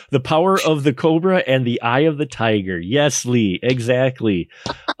 So the power of the Cobra and the eye of the tiger. Yes, Lee, exactly.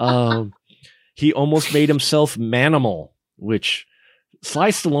 He almost made himself Manimal, which Sly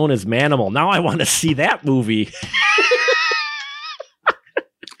Stallone is Manimal. Now I want to see that movie.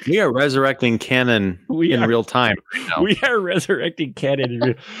 We are resurrecting canon in real time. Right now. We are resurrecting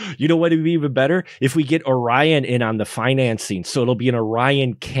canon. You know what would be even better? If we get Orion in on the financing. So it'll be an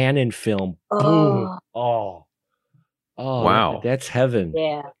Orion canon film. Boom. Oh, wow. That's heaven.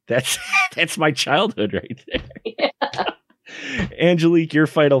 Yeah. That's my childhood right there. Yeah. Angelique, your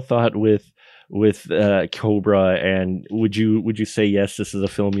final thought with with Cobra. And would you say yes, this is a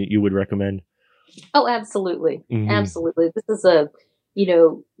film you would recommend? Oh, absolutely. Mm-hmm. Absolutely. This is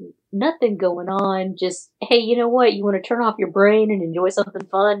nothing going on. Just, hey, you know what? You want to turn off your brain and enjoy something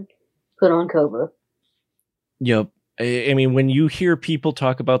fun? Put on Cobra. Yep. I mean, when you hear people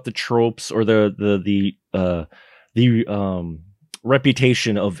talk about the tropes or the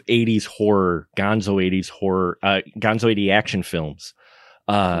reputation of 80s horror, Gonzo 80s horror, Gonzo 80 action films,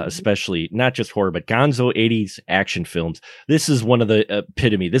 especially not just horror, but Gonzo 80s action films. This is one of the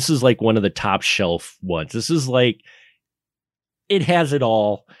epitome. This is like one of the top shelf ones. This is like, it has it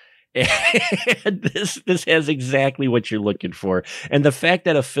all. And this has exactly what you're looking for. And the fact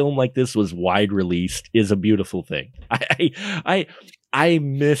that a film like this was wide released is a beautiful thing. I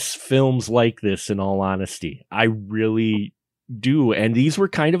miss films like this, in all honesty. I really do. And these were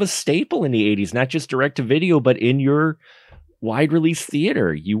kind of a staple in the 80s, not just direct to video, but in your wide release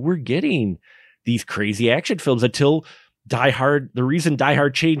theater. You were getting these crazy action films until Die Hard. The reason Die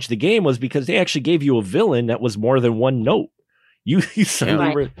Hard changed the game was because they actually gave you a villain that was more than one note. You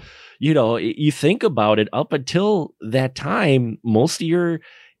suddenly were, you think about it, up until that time, most of your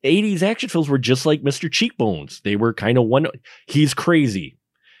 80s action films were just like Mr. Cheekbones. They were kind of one. He's crazy.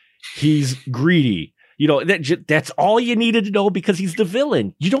 He's greedy. That's all you needed to know because he's the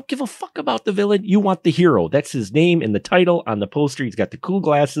villain. You don't give a fuck about the villain. You want the hero. That's his name in the title on the poster. He's got the cool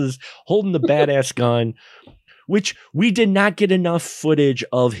glasses, holding the badass gun, which we did not get enough footage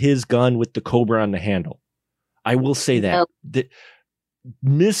of his gun with the Cobra on the handle. I will say that. The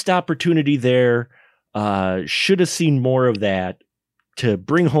missed opportunity there. Should have seen more of that to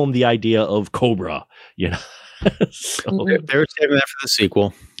bring home the idea of Cobra, So, they're saving that for the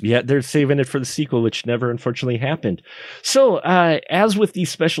sequel. Yeah, they're saving it for the sequel, which never unfortunately happened. So, as with these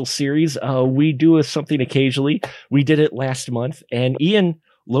special series, we do something occasionally. We did it last month, and Ian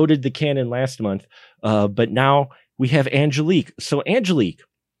loaded the canon last month, but now we have Angelique. So, Angelique,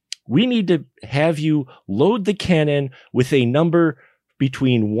 we need to have you load the canon with a number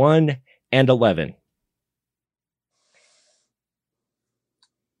between 1 and 11.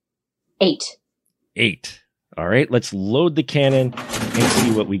 8. 8. All right, let's load the canon and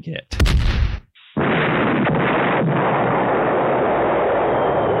see what we get.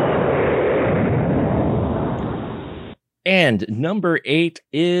 And number 8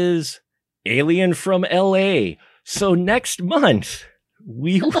 is Alien from LA. So next month,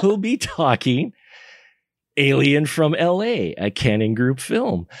 we will be talking Alien from LA, a Canon Group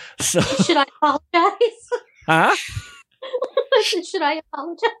film. So should I apologize? Huh? Should I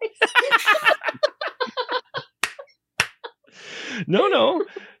apologize? No.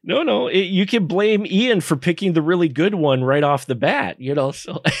 You can blame Ian for picking the really good one right off the bat,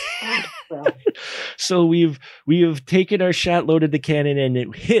 so. So we have taken our shot, loaded the canon, and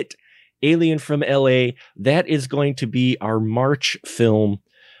it hit Alien from LA. That is going to be our March film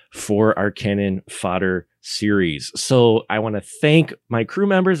for our Canon Fodder series. So I want to thank my crew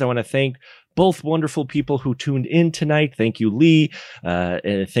members. I want to thank both wonderful people who tuned in tonight. Thank you, Lee.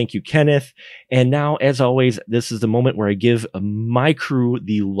 And thank you, Kenneth. And now, as always, this is the moment where I give my crew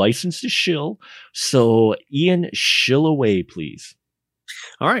the license to shill. So Ian, shill away, please.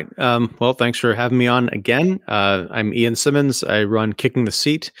 All right. Well, thanks for having me on again. I'm Ian Simmons. I run Kicking the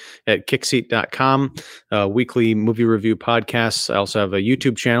Seat at kickseat.com, weekly movie review podcasts. I also have a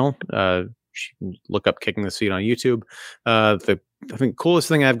YouTube channel. You can look up Kicking the Seat on YouTube. I think coolest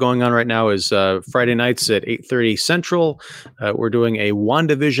thing I have going on right now is Friday nights at 8:30 Central. We're doing a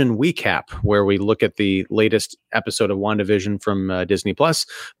WandaVision recap where we look at the latest episode of WandaVision from Disney Plus.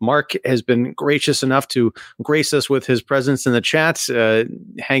 Mark has been gracious enough to grace us with his presence in the chat,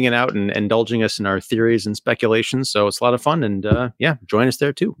 hanging out and indulging us in our theories and speculations. So it's a lot of fun, and join us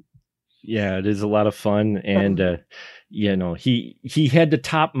there too. Yeah, it is a lot of fun, and he had to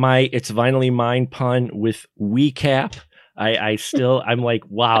top my "It's Finally Mine" pun with recap. I'm like,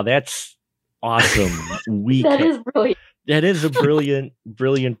 wow, that's awesome. That is brilliant. That is a brilliant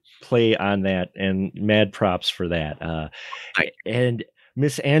play on that, and mad props for that. And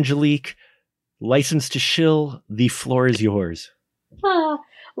Miss Angelique, license to shill, the floor is yours.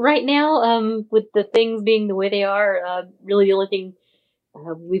 Right now, with the things being the way they are, really the only thing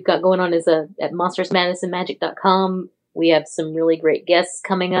we've got going on is at monstersmadnessandmagic.com. We have some really great guests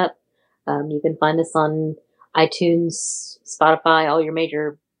coming up. You can find us on iTunes, Spotify, all your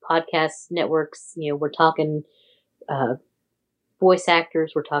major podcast networks. We're talking voice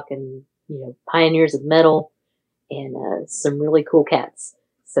actors, we're talking pioneers of metal, and some really cool cats.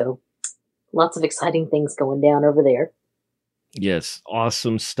 So lots of exciting things going down over there. Yes,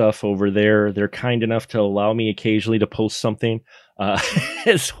 awesome stuff over there. They're kind enough to allow me occasionally to post something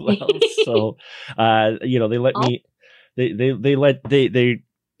as well. So, they let me, they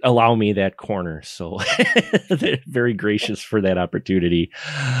allow me that corner. So they're very gracious for that opportunity.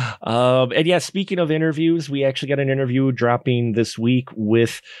 And yeah, speaking of interviews, we actually got an interview dropping this week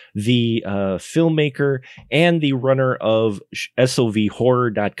with the filmmaker and the runner of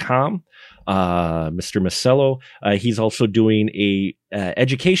SOVhorror.com, Mr. Macello. He's also doing a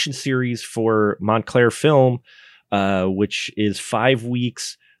education series for Montclair Film, which is 5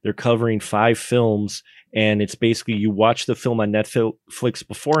 weeks. They're covering 5 films. And it's basically you watch the film on Netflix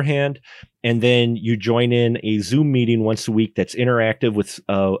beforehand, and then you join in a Zoom meeting once a week that's interactive with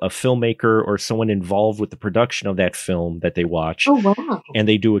a filmmaker or someone involved with the production of that film that they watch. Oh, wow. And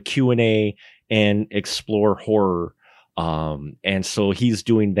they do a Q&A and explore horror. And so he's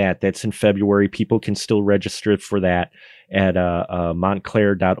doing that. That's in February. People can still register for that at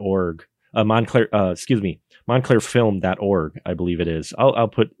montclair.org. MontclairFilm.org, I believe it is. I'll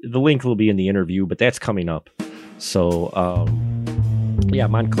put the link will be in the interview, but that's coming up. So,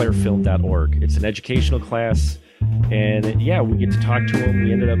 MontclairFilm.org. It's an educational class, and yeah, we get to talk to him.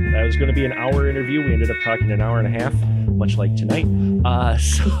 It was going to be an hour interview. We ended up talking an hour and a half, much like tonight.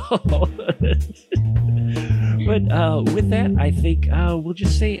 But with that, I think we'll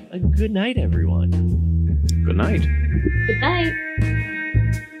just say a good night, everyone. Good night. Good night.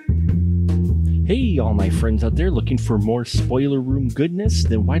 Hey, all my friends out there looking for more Spoiler Room goodness?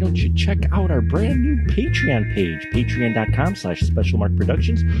 Then why don't you check out our brand new Patreon page,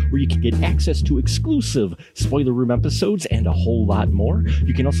 patreon.com/specialmarkproductions, where you can get access to exclusive Spoiler Room episodes and a whole lot more.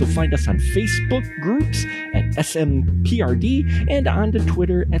 You can also find us on Facebook groups at SMPRD and on to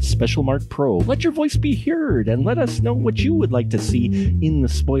Twitter at SpecialMarkPro. Let your voice be heard and let us know what you would like to see in the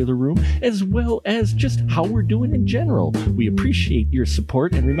Spoiler Room, as well as just how we're doing in general. We appreciate your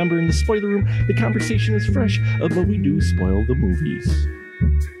support, and remember, in the Spoiler Room, the conversation is fresh, but we do spoil the movies.